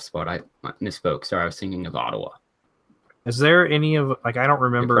playoff spot. I misspoke. Sorry, I was thinking of Ottawa. Is there any of, like, I don't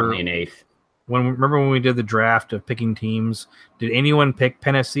remember. They're currently in 8th. Remember when we did the draft of picking teams, did anyone pick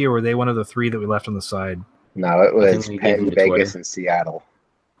Penn FC, or were they one of the 3 that we left on the side? No, it was Penn, Vegas, and Seattle.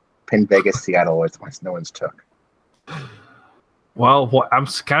 Penn, Vegas, Seattle was the ones no one's took. Well, I'm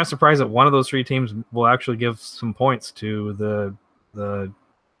kind of surprised that one of those 3 teams will actually give some points to the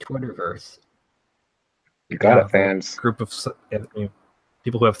Twitterverse. You got it, fans. Group of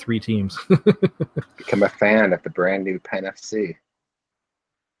people who have 3 teams. Become a fan of the brand new Penn FC.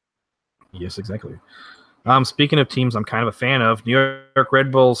 Yes, exactly. Speaking of teams I'm kind of a fan of, New York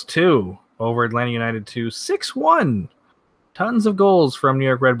Red Bulls 2 over Atlanta United 2, 6-1. Tons of goals from New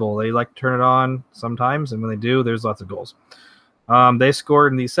York Red Bull. They like to turn it on sometimes, and when they do, there's lots of goals. They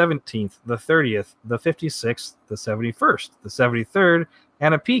scored in the 17th, the 30th, the 56th, the 71st, the 73rd,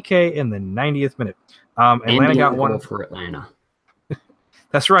 and a PK in the 90th minute. Atlanta got one for Atlanta.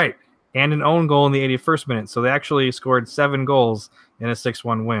 That's right, and an own goal in the 81st minute. So they actually scored 7 goals in a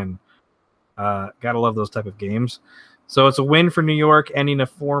 6-1 win. Gotta love those type of games. So it's a win for New York, ending a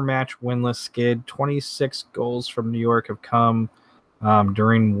 4-match winless skid. 26 goals from New York have come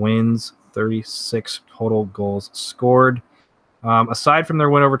during wins. 36 total goals scored. Aside from their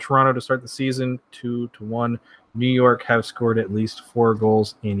win over Toronto to start the season, 2-1, New York have scored at least 4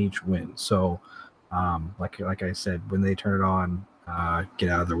 goals in each win. So, like I said, when they turn it on, get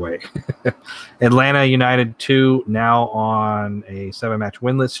out of their way. Atlanta United 2 now on a 7-match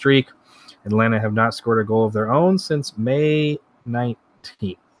winless streak. Atlanta have not scored a goal of their own since May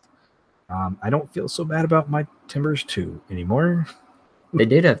 19th. I don't feel so bad about my Timbers 2 anymore. They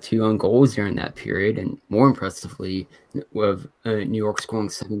did have 2 own goals during that period, and more impressively, with New York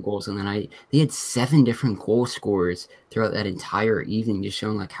scoring 7 goals in the night, they had 7 different goal scorers throughout that entire evening, just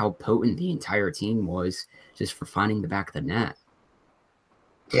showing like how potent the entire team was just for finding the back of the net.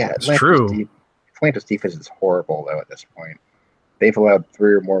 Yeah, it's true. Atlanta's defense is horrible though at this point. they've allowed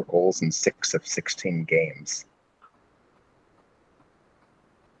 3 or more goals in 6 of 16 games.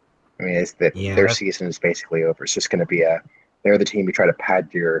 I mean, their season is basically over. It's just going to be they're the team you try to pad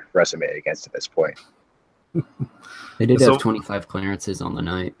your resume against at this point. They did have 25 clearances on the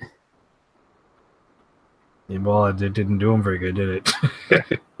night. Yeah, well, it didn't do them very good, did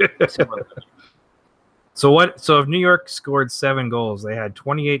it? So if New York scored 7 goals, they had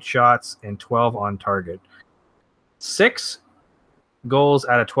 28 shots and 12 on target. 6 goals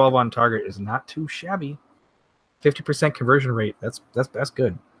out of 12 on target is not too shabby. 50% conversion rate. That's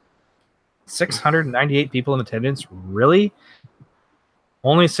good. 698 people in attendance. Really?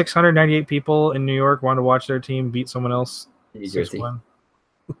 Only 698 people in New York wanted to watch their team beat someone else. New Jersey. 6-1.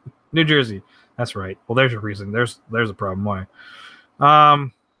 New Jersey. That's right. Well, there's a reason. There's a problem. Why?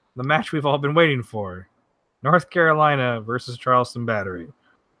 The match we've all been waiting for. North Carolina versus Charleston Battery.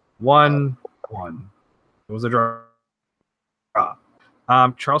 1-1. It was a draw.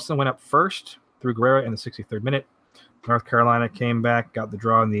 Charleston went up first through Guerrero in the 63rd minute. North Carolina came back, got the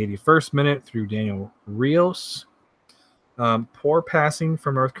draw in the 81st minute through Daniel Rios. Poor passing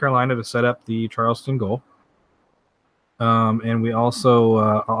from North Carolina to set up the Charleston goal. And we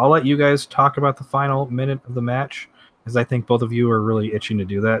also, I'll let you guys talk about the final minute of the match, as I think both of you are really itching to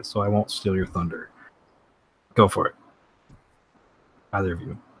do that, so I won't steal your thunder. Go for it. Either of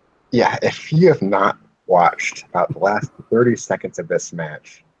you. Yeah, if you have not watched about the last 30 seconds of this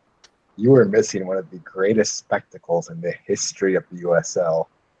match, you are missing one of the greatest spectacles in the history of the USL.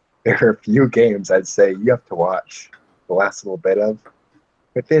 There are a few games I'd say you have to watch the last little bit of,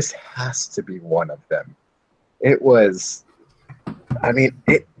 but this has to be one of them. It was, I mean,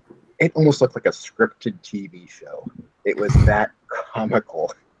 it almost looked like a scripted TV show. It was that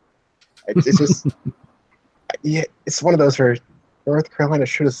comical. It's just, yeah, it's one of those where North Carolina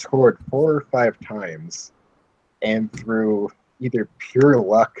should have scored 4 or 5 times, and through either pure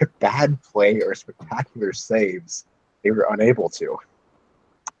luck, bad play, or spectacular saves, they were unable to.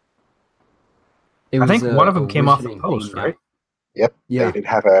 I think one of them came off the post, right? Yep. Yeah. They did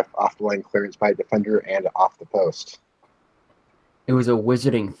have a off-the-line clearance by a defender and off the post. It was a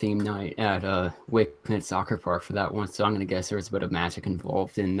wizarding theme night at Wickman Soccer Park for that one, so I'm going to guess there was a bit of magic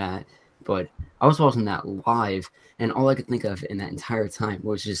involved in that. But I was watching that live, and all I could think of in that entire time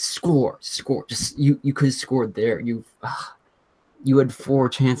was just score. Just you could have scored there. You had 4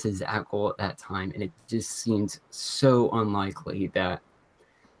 chances at goal at that time, and it just seemed so unlikely that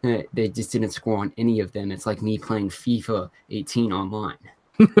they just didn't score on any of them. It's like me playing FIFA 18 online.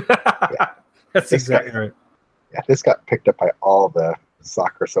 Yeah. That's exactly right. Yeah, this got picked up by all the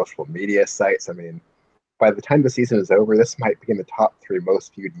soccer social media sites. I mean, by the time the season is over, this might be in the top 3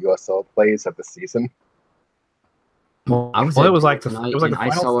 most viewed USL plays of the season. Well, I saw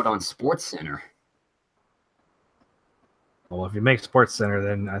it on SportsCenter. Well, if you make SportsCenter,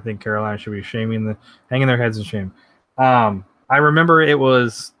 then I think Carolina should be hanging their heads in shame. I remember it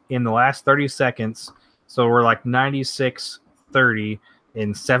was in the last 30 seconds, so we're like 96-30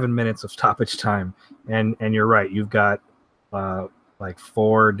 in 7 minutes of stoppage time. And you're right, you've got like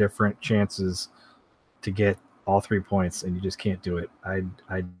 4 different chances to get all 3 points, and you just can't do it.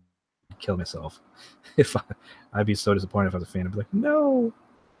 I'd kill myself if I'd be so disappointed if I was a fan. I'd be like, no.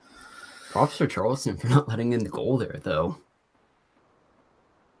 Props for Charleston for not letting in the goal there, though.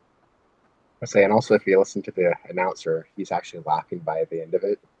 I say, and also if you listen to the announcer, he's actually laughing by the end of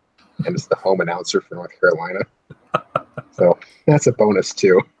it, and it's the home announcer for North Carolina. So that's a bonus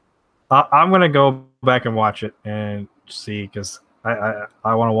too. I'm gonna go back and watch it and see, because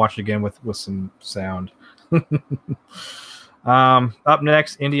I want to watch it again with some sound. Up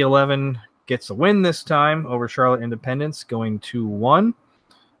next, Indy 11 gets a win this time over Charlotte Independence, going 2-1.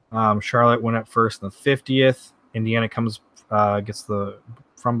 Charlotte went up first in the 50th. Indiana gets the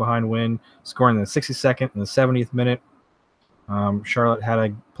from behind win, scoring in the 62nd and the 70th minute. Charlotte had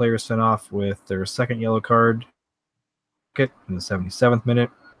a player sent off with their second yellow card in the 77th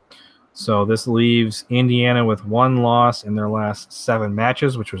minute. So this leaves Indiana with 1 loss in their last 7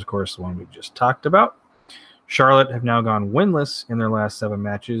 matches, which was, of course, the one we just talked about. Charlotte have now gone winless in their last 7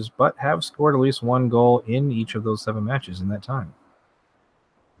 matches, but have scored at least 1 goal in each of those 7 matches in that time.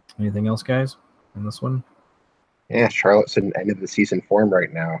 Anything else, guys, in this one? Yeah, Charlotte's in end of the season form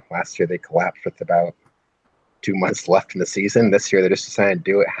right now. Last year they collapsed with about 2 months left in the season. This year they just decided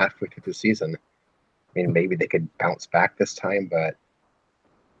to do it halfway through the season. I mean, maybe they could bounce back this time, but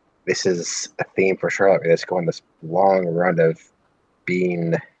this is a theme for Charlotte. They just go on this long run of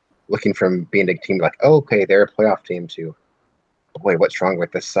looking from being a team like, oh, okay, they're a playoff team, to, boy, what's wrong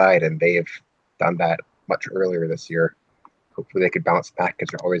with this side? And they've done that much earlier this year. Hopefully they could bounce back, because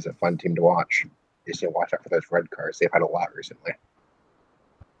they're always a fun team to watch. You just need to watch out for those red cards. They've had a lot recently.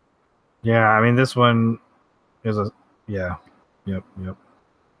 Yeah, I mean this one is yep.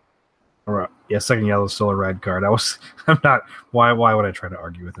 All right. Yeah, second yellow is still a red card. I'm not. Why would I try to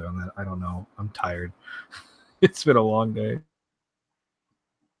argue with it on that? I don't know. I'm tired. It's been a long day.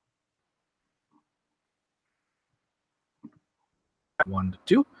 One to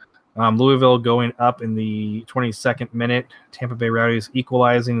two. Louisville going up in the 22nd minute. Tampa Bay Rowdies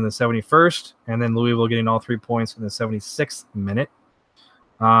equalizing in the 71st, and then Louisville getting all 3 points in the 76th minute.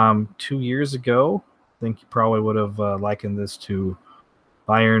 2 years ago, I think you probably would have likened this to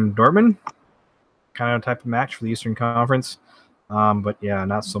Bayern Dortmund kind of type of match for the Eastern Conference. But yeah,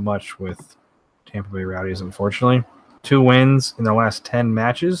 not so much with Tampa Bay Rowdies, unfortunately. 2 wins in their last 10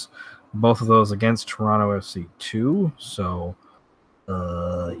 matches, both of those against Toronto FC 2. So,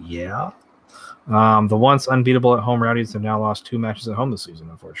 yeah. The once unbeatable at home Rowdies have now lost 2 matches at home this season,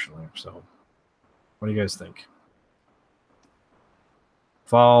 unfortunately. So, what do you guys think?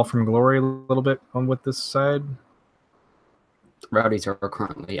 Fall from glory a little bit on with this side? Rowdies are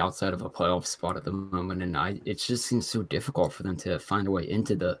currently outside of a playoff spot at the moment, and it just seems so difficult for them to find a way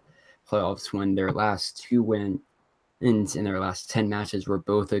into the playoffs when their last 2 wins in their last 10 matches were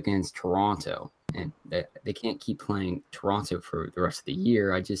both against Toronto, and they can't keep playing Toronto for the rest of the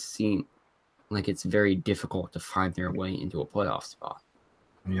year. I just seem like it's very difficult to find their way into a playoff spot.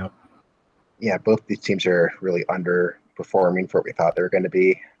 Yep. Yeah, both these teams are really underperforming for what we thought they were going to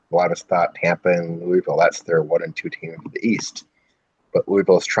be. A lot of us thought Tampa and Louisville, that's their 1 and 2 team in the East. But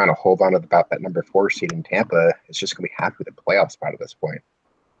Louisville's trying to hold on to about that number 4 seed in Tampa. It's just going to be happy with the playoff spot at this point.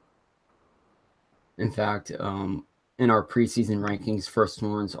 In fact, in our preseason rankings, first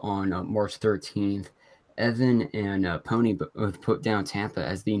ones on March 13th, Evan and Pony both put down Tampa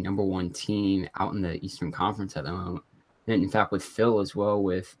as the number 1 team out in the Eastern Conference at the moment. And in fact, with Phil as well,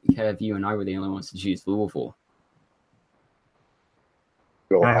 with Kev, you and I were the only ones to choose Louisville.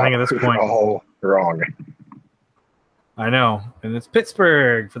 I think at this point, all wrong. I know, and it's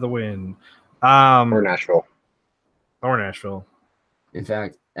Pittsburgh for the win. Or Nashville. In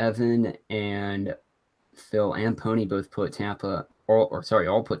fact, Evan and Phil and Pony both put Tampa,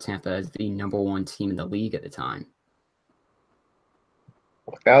 all put Tampa as the number 1 team in the league at the time.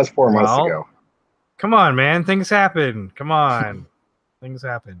 That was 4 months ago. Come on, man. Things happen. Come on. Things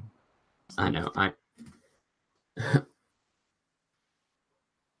happen. I know.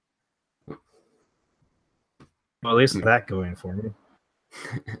 Well, at least that going for me.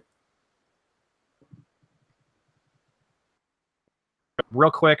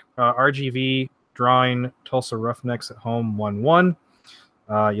 Real quick, RGV drawing Tulsa Roughnecks at home 1-1.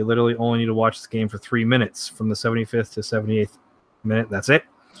 You literally only need to watch this game for 3 minutes from the 75th to 78th minute. That's it.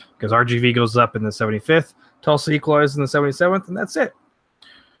 Because RGV goes up in the 75th, Tulsa equalizes in the 77th, and that's it.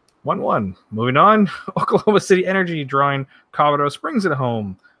 1-1. Moving on, Oklahoma City Energy drawing Colorado Springs at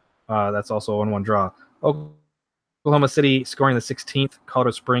home. That's also a 1-1 draw. Oklahoma City scoring the 16th,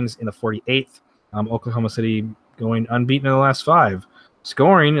 Colorado Springs in the 48th. Oklahoma City going unbeaten in the last 5,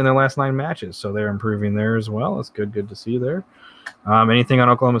 scoring in their last 9 matches, so they're improving there as well. It's good to see there. Anything on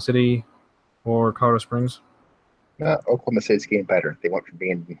Oklahoma City or Colorado Springs? Oklahoma City's getting better. They went from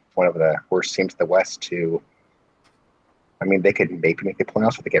being one of the worst teams in the West to, I mean, they could maybe make the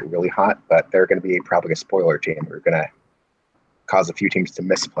playoffs if they get really hot, but they're going to be probably a spoiler team. We're going to cause a few teams to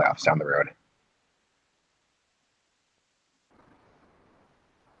miss playoffs down the road.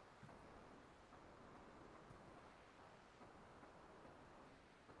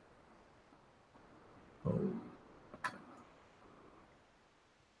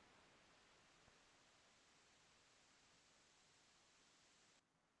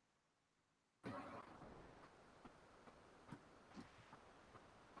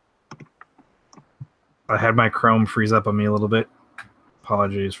 I had my Chrome freeze up on me a little bit.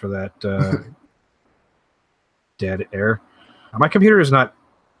 Apologies for that dead air. My computer is not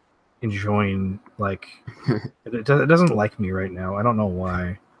enjoying, like, it doesn't like me right now. I don't know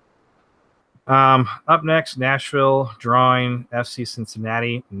why. Up next, Nashville drawing FC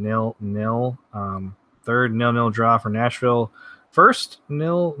Cincinnati 0-0. Third 0-0 draw for Nashville. First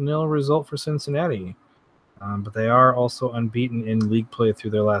 0-0 result for Cincinnati. But they are also unbeaten in league play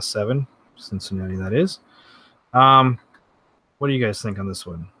through their last 7. Cincinnati, that is. What do you guys think on this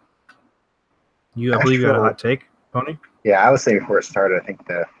one? I believe you had a hot take, Pony? Yeah, I was saying before it started, I think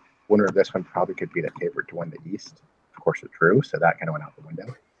the winner of this one probably could be the favorite to win the East. Of course, it's true, so that kind of went out the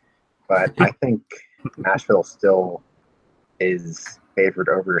window. But I think Nashville still is favored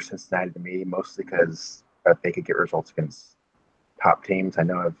over Cincinnati to me, mostly because they could get results against top teams. I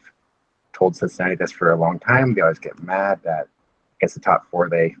know I've told Cincinnati this for a long time. They always get mad that against the top 4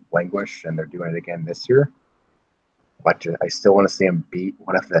 they languish, and they're doing it again this year. But I still want to see them beat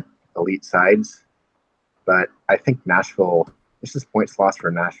one of the elite sides. But I think Nashville, this is points lost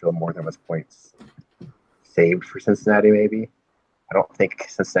for Nashville more than was points saved for Cincinnati, maybe. I don't think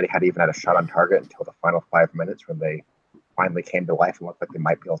Cincinnati had even had a shot on target until the final 5 minutes when they finally came to life and looked like they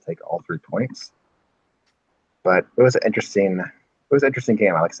might be able to take all 3 points. But it was an interesting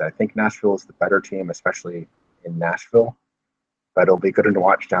game. Like I said, I think Nashville is the better team, especially in Nashville. But it'll be good to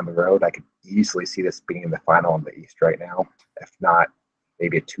watch down the road. I could easily see this being the final in the East right now. If not,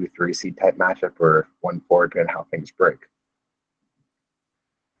 maybe a 2-3 seed type matchup or 1-4, depending on how things break.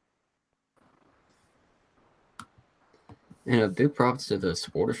 And a big props to the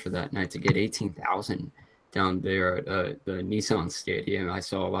supporters for that night to get 18,000 down there at the Nissan Stadium. I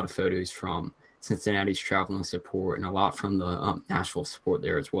saw a lot of photos from Cincinnati's traveling support and a lot from the Nashville support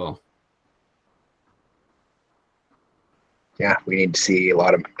there as well. Yeah, we need to see a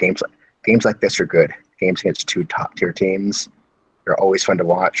lot of games. Games like this are good. Games against 2 top-tier teams. They're always fun to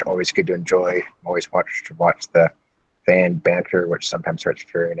watch, always good to enjoy. Always watch the fan banter, which sometimes starts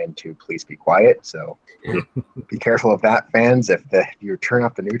veering into "please be quiet." So be careful of that, fans. If you turn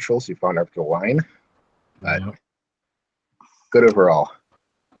off the neutrals, you found out the line. But good overall.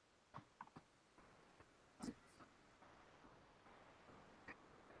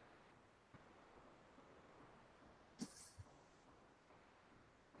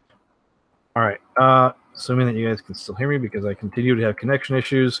 All right. Assuming that you guys can still hear me because I continue to have connection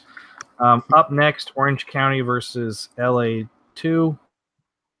issues. Up next, Orange County versus LA2.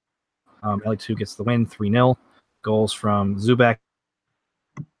 LA2 gets the win, 3-0. Goals from Zubak,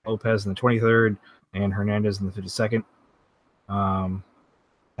 Lopez in the 23rd, and Hernandez in the 52nd.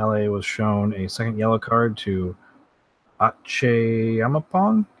 LA was shown a second yellow card to Ache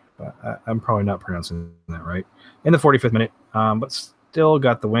Amapong. I'm probably not pronouncing that right. In the 45th minute, but still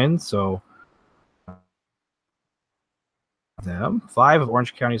got the win, so them. 5 of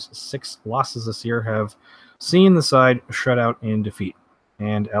Orange County's 6 losses this year have seen the side shut out in defeat.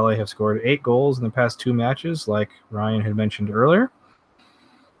 And LA have scored 8 goals in the past 2 matches, like Ryan had mentioned earlier.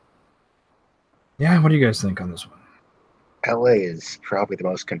 Yeah, what do you guys think on this one? LA is probably the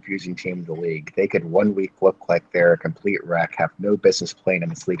most confusing team in the league. They could one week look like they're a complete wreck, have no business playing in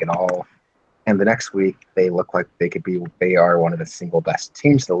this league at all. And the next week, they look like they are one of the single best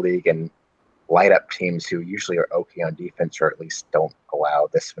teams in the league and light up teams who usually are okay on defense or at least don't allow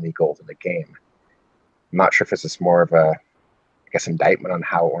this many goals in the game. I'm not sure if this is more of a, indictment on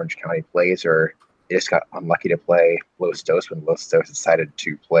how Orange County plays, or they just got unlucky to play Los Dos when Los Dos decided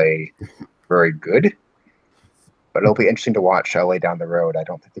to play very good. But it'll be interesting to watch LA down the road. I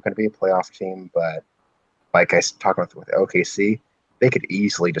don't think they're going to be a playoff team, but like I was talking with OKC, they could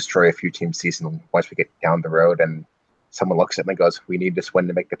easily destroy a few teams' season once we get down the road and someone looks at them and goes, we need this win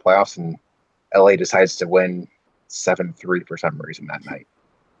to make the playoffs, and LA decides to win 7-3 for some reason that night.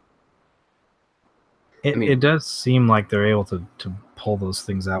 It does seem like they're able to pull those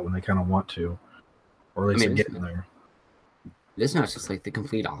things out when they kind of want to, or at least they're getting there. This is just like the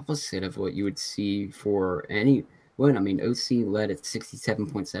complete opposite of what you would see for any win. I mean, OC led at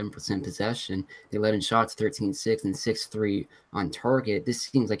 67.7% possession. They led in shots 13-6 and 6-3 on target. This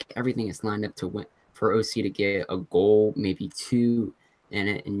seems like everything is lined up to win for OC to get a goal, maybe 2 in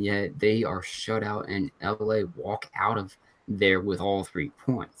it, and yet they are shut out, and LA walk out of there with all 3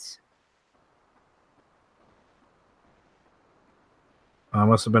 points.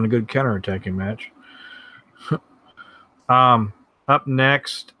 Must have been a good counterattacking match. Up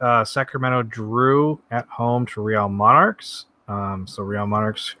next, Sacramento drew at home to Real Monarchs. So Real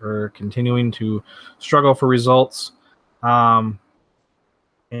Monarchs are continuing to struggle for results.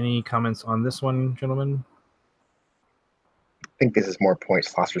 Any comments on this one, gentlemen? I think this is more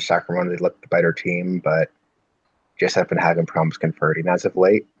points lost for Sacramento. They look the better team, but just have been having problems converting as of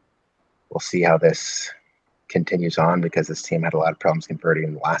late. We'll see how this continues on because this team had a lot of problems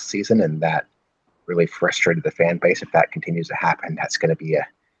converting last season, and that really frustrated the fan base. If that continues to happen, that's going to be a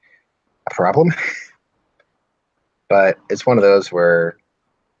problem. But it's one of those where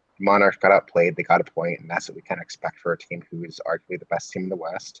Monarchs got outplayed, they got a point, and that's what we kind of expect for a team who is arguably the best team in the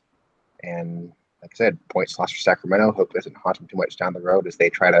West. And like I said, points lost for Sacramento. Hope doesn't haunt them too much down the road as they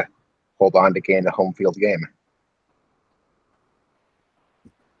try to hold on to gain the home field game.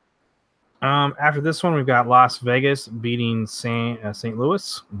 After this one, we've got Las Vegas beating St.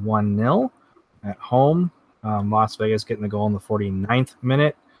 Louis 1-0 at home. Las Vegas getting the goal in the 49th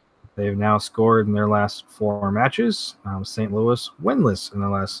minute. They've now scored in their last 4 matches. St. Louis winless in their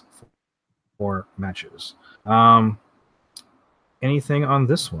last 4 matches. Anything on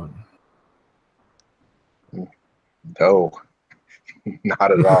this one? No,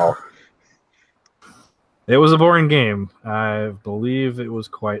 not at all. It was a boring game. I believe it was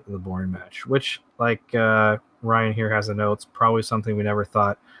quite the boring match, which, like Ryan here has a note, it's probably something we never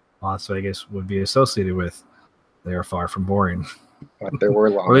thought Las Vegas would be associated with. They are far from boring. But there were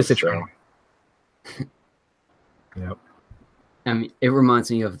long. Or at least they try. Yep. I mean, it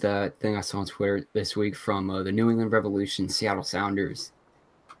reminds me of that thing I saw on Twitter this week from the New England Revolution Seattle Sounders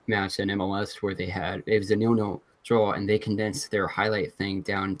match in MLS, where it was a 0-0 draw, and they condensed their highlight thing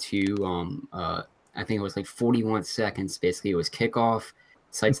down to I think it was like 41 seconds. Basically, it was kickoff,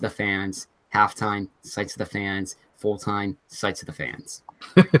 sights of the fans, halftime, sights of the fans, full time, sights of the fans.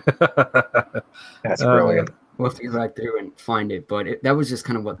 That's brilliant. We'll have to go back through and find it, but that was just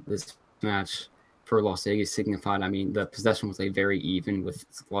kind of what this match for Las Vegas signified. I mean, the possession was like very even, with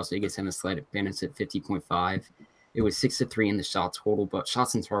Las Vegas having a slight advantage at 50.5. It was 6-3 in the shot total, but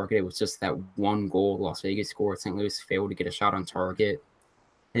shots on target, it was just that one goal Las Vegas scored. St. Louis failed to get a shot on target.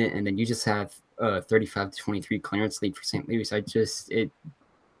 And then you just have 35-23 clearance lead for St. Louis. It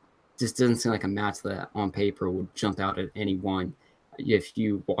just doesn't seem like a match that on paper would jump out at anyone. If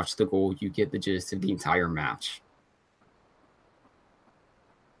you watch the goal, you get the gist of the entire match.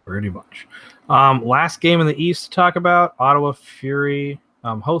 Pretty much. Last game in the East to talk about, Ottawa Fury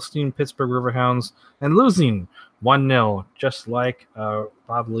hosting Pittsburgh Riverhounds and losing 1-0, just like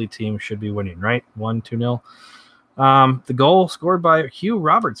Bob Lee team should be winning, right? 1-2-0. The goal scored by Hugh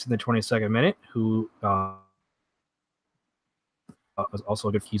Roberts in the 22nd minute, who was also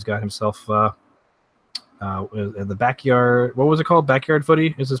good. He's got himself in the backyard. What was it called? Backyard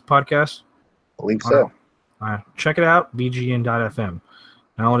Footy is his podcast? I believe so. Check it out, bgn.fm.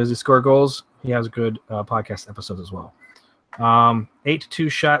 Not only does he score goals, he has good podcast episodes as well.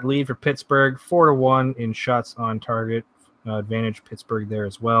 8-2 shot lead for Pittsburgh, 4-1 in shots on target advantage. Pittsburgh there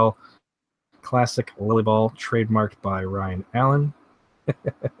as well. Classic lily ball, trademarked by Ryan Allen.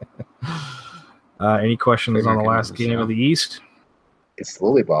 Any questions on the last game of the East? It's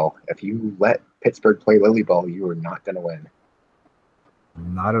lily ball. If you let Pittsburgh play lily ball, you are not going to win.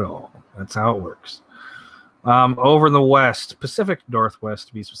 Not at all. That's how it works. Over in the West, Pacific Northwest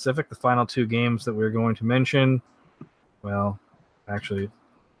to be specific, the final two games that we're going to mention. Well, actually,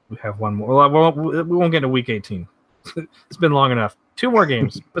 we have one more. Well, we won't get to Week 18. It's been long enough. Two more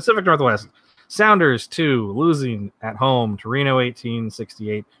games. Pacific Northwest. Sounders 2, losing at home to Reno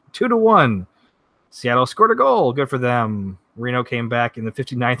 18-68, 2-1. Seattle scored a goal. Good for them. Reno came back in the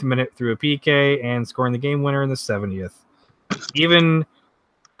 59th minute through a PK and scoring the game winner in the 70th. Even,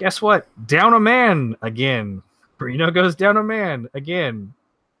 guess what? Down a man again. Reno goes down a man again.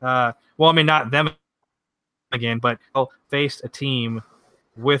 Well, I mean, not them again, but faced a team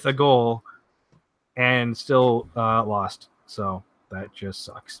with a goal and still lost. So that just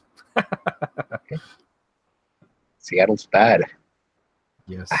sucks. Seattle's bad.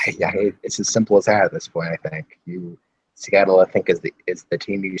 Yes. It's as simple as that at this point, I think. Seattle, I think, is the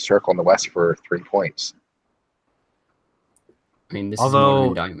team you circle in the West for 3 points. I mean, this is more an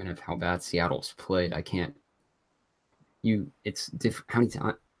indictment of how bad Seattle's played. I can't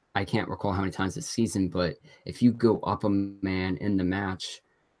recall how many times this season, but if you go up a man in the match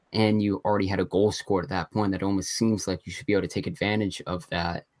and you already had a goal scored at that point, that almost seems like you should be able to take advantage of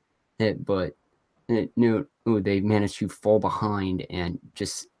that. But they managed to fall behind and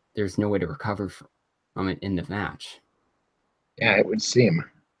just there's no way to recover from it in the match. Yeah, it would seem.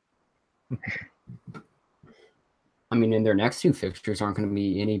 I mean, and their next two fixtures aren't going to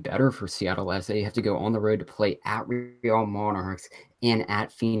be any better for Seattle, as they have to go on the road to play at Real Monarchs and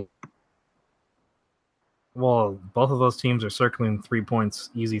at Phoenix. Well, both of those teams are circling 3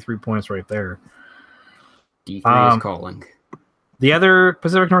 points, easy 3 points right there. D3 is calling. The other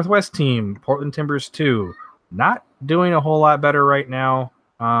Pacific Northwest team, Portland Timbers 2, not doing a whole lot better right now.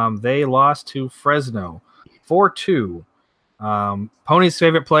 They lost to Fresno 4-2. Pony's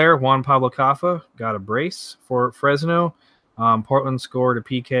favorite player, Juan Pablo Caffa, got a brace for Fresno. Portland scored a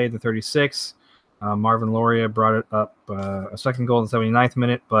PK in the 36th. Marvin Loria brought it up a second goal in the 79th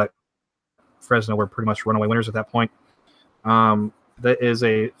minute, but Fresno were pretty much runaway winners at that point. That is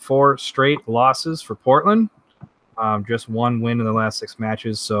 4 straight losses for Portland. Just one win in the last 6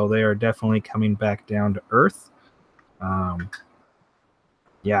 matches, so they are definitely coming back down to earth.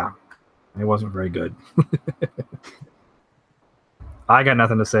 Yeah, it wasn't very good. I got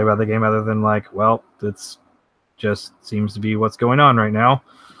nothing to say about the game other than it's just seems to be what's going on right now.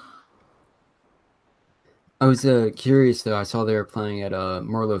 I was curious, though. I saw they were playing at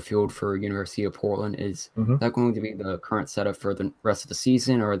Merlo Field for University of Portland. Is that going to be the current setup for the rest of the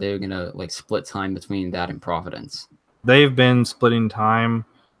season, or are they going to split time between that and Providence? They've been splitting time.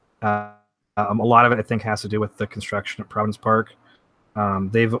 A lot of it, I think, has to do with the construction at Providence Park.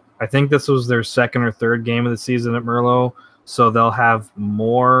 I think this was their second or third game of the season at Merlot, so they'll have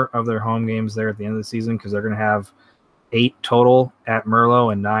more of their home games there at the end of the season because they're going to have 8 total at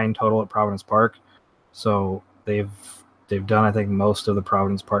Merlot and 9 total at Providence Park. So they've done, I think, most of the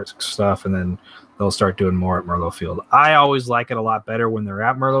Providence Park stuff, and then they'll start doing more at Merlot Field. I always like it a lot better when they're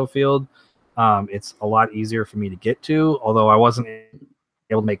at Merlot Field. It's a lot easier for me to get to, although I wasn't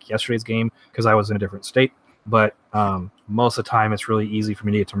able to make yesterday's game because I was in a different state. But most of the time, it's really easy for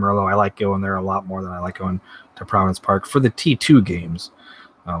me to get to Merlot. I like going there a lot more than I like going to Providence Park for the T2 games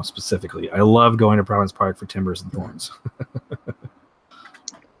specifically. I love going to Providence Park for Timbers and Thorns.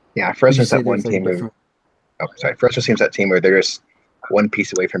 Yeah, Fresno's that one team who. Oh, sorry. Fresno seems that team where they're just one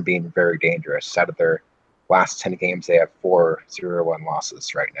piece away from being very dangerous. Out of their last 10 games, they have 4 0-1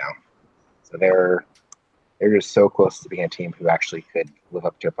 losses right now. So they're just so close to being a team who actually could live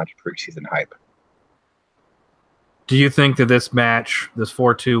up to a bunch of preseason hype. Do you think that this match, this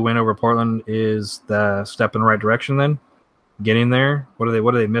 4-2 win over Portland, is the step in the right direction then? Getting there? What are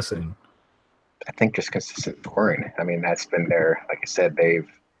they missing? I think just consistent scoring. I mean, that's been their, like I said, they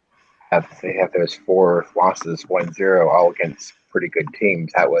have those 4 losses, 1-0, all against pretty good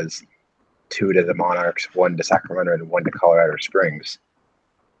teams. That was 2 to the Monarchs, 1 to Sacramento, and 1 to Colorado Springs.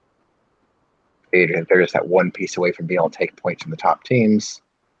 They're just that one piece away from being able to take points from the top teams.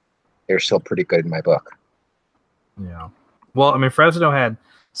 They're still pretty good in my book. Yeah. Well, I mean, Fresno had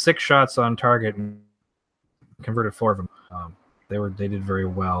 6 shots on target and converted 4 of them. They did very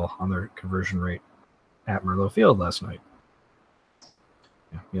well on their conversion rate at Merlot Field last night.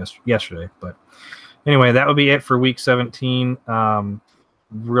 Yeah, yesterday. But anyway, that would be it for Week 17.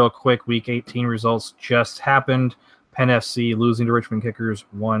 Real quick, Week 18 results just happened. Penn FC losing to Richmond Kickers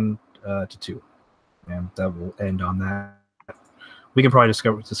 1-2. And that will end on that. We can probably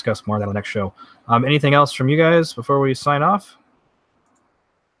discuss more of that on the next show. Anything else from you guys before we sign off?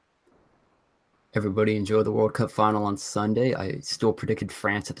 Everybody enjoy the World Cup final on Sunday. I still predicted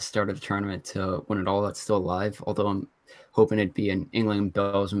France at the start of the tournament to win it all. That's still alive, although I'm hoping it'd be an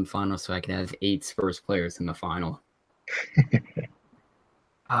England-Belgium final so I can have 8 Spurs players in the final.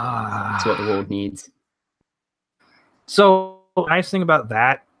 That's what the world needs. So, nice thing about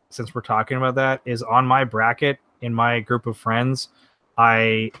that, since we're talking about that, is on my bracket in my group of friends,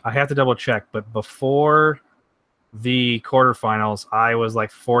 I have to double check, but before the quarterfinals, I was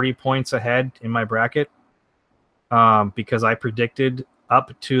like 40 points ahead in my bracket because I predicted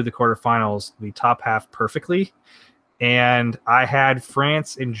up to the quarterfinals the top half perfectly, and I had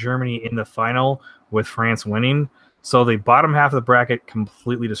France and Germany in the final with France winning, so the bottom half of the bracket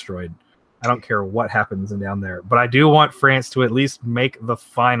completely destroyed. I don't care what happens in down there, but I do want France to at least make the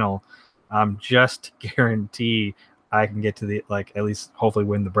final, just to guarantee I can get to the, like, at least hopefully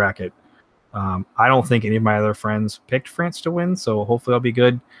win the bracket. I don't think any of my other friends picked France to win, so hopefully I'll be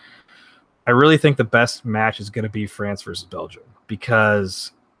good. I really think the best match is going to be France versus Belgium,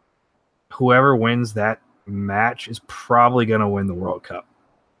 because whoever wins that match is probably going to win the World Cup.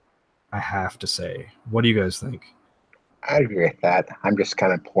 I have to say. What do you guys think? I agree with that. I'm just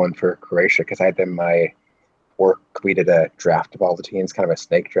kind of pulling for Croatia because I had in my work, we did a draft of all the teams, kind of a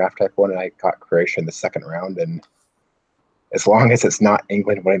snake draft type one, and I got Croatia in the second round. And as long as it's not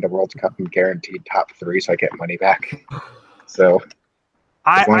England winning the World Cup, I'm guaranteed top 3, so I get money back. So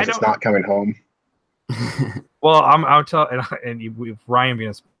as long as it's not coming home. Well, I'll tell, and Ryan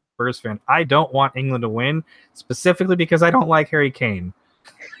being a Spurs fan, I don't want England to win specifically because I don't like Harry Kane.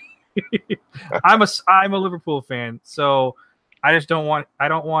 I'm a Liverpool fan, so I just don't want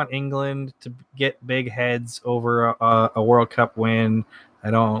England to get big heads over a World Cup win.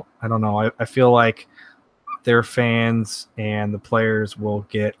 I don't know. I feel like their fans and the players will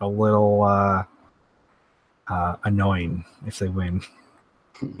get a little annoying if they win.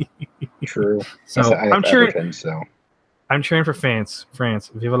 True. So I'm cheering. Everton, so I'm cheering for France.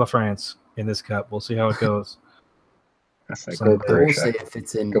 Viva la France in this cup. We'll see how it goes. I will say if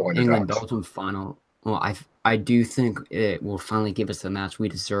it's an England-Belgium final, well, I do think it will finally give us the match we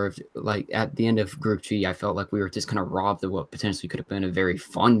deserved. Like at the end of Group G, I felt like we were just kind of robbed of what potentially could have been a very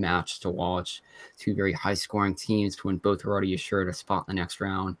fun match to watch. 2 very high-scoring teams when both were already assured a spot in the next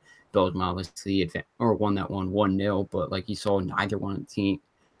round. Belgium obviously won that one 1-0, but like you saw, neither one of the team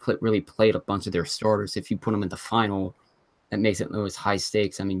really played a bunch of their starters. If you put them in the final, that makes it those high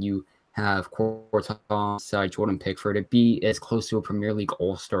stakes. I mean, you have Courtois side Jordan Pickford. It'd be as close to a Premier League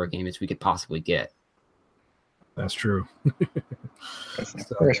All-Star game as we could possibly get. That's true.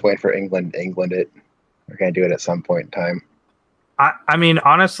 We're just waiting for England it. We're going to do it at some point in time. I mean,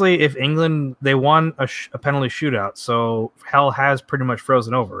 honestly, if England, they won a penalty shootout, so hell has pretty much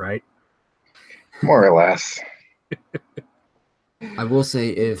frozen over, right? More or less. I will say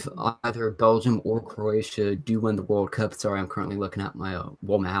if either Belgium or Croatia do win the World Cup, sorry, I'm currently looking at my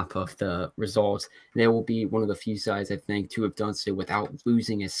world map of the results. They will be one of the few sides, I think, to have done so without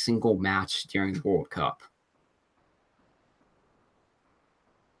losing a single match during the World Cup.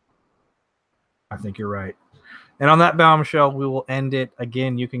 I think you're right. And on that bombshell, we will end it.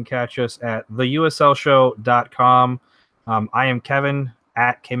 Again, you can catch us at theuslshow.com. I am Kevin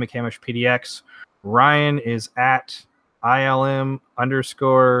at KMcCamishPDX. Ryan is at ILM_Ryan.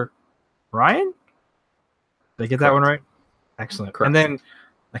 Did I get that one right? Excellent. Correct. And then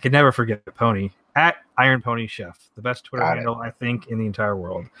I could never forget Pony at Iron Pony Chef, the best Twitter Got it. handle, I think, in the entire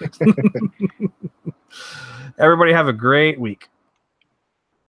world. Everybody have a great week.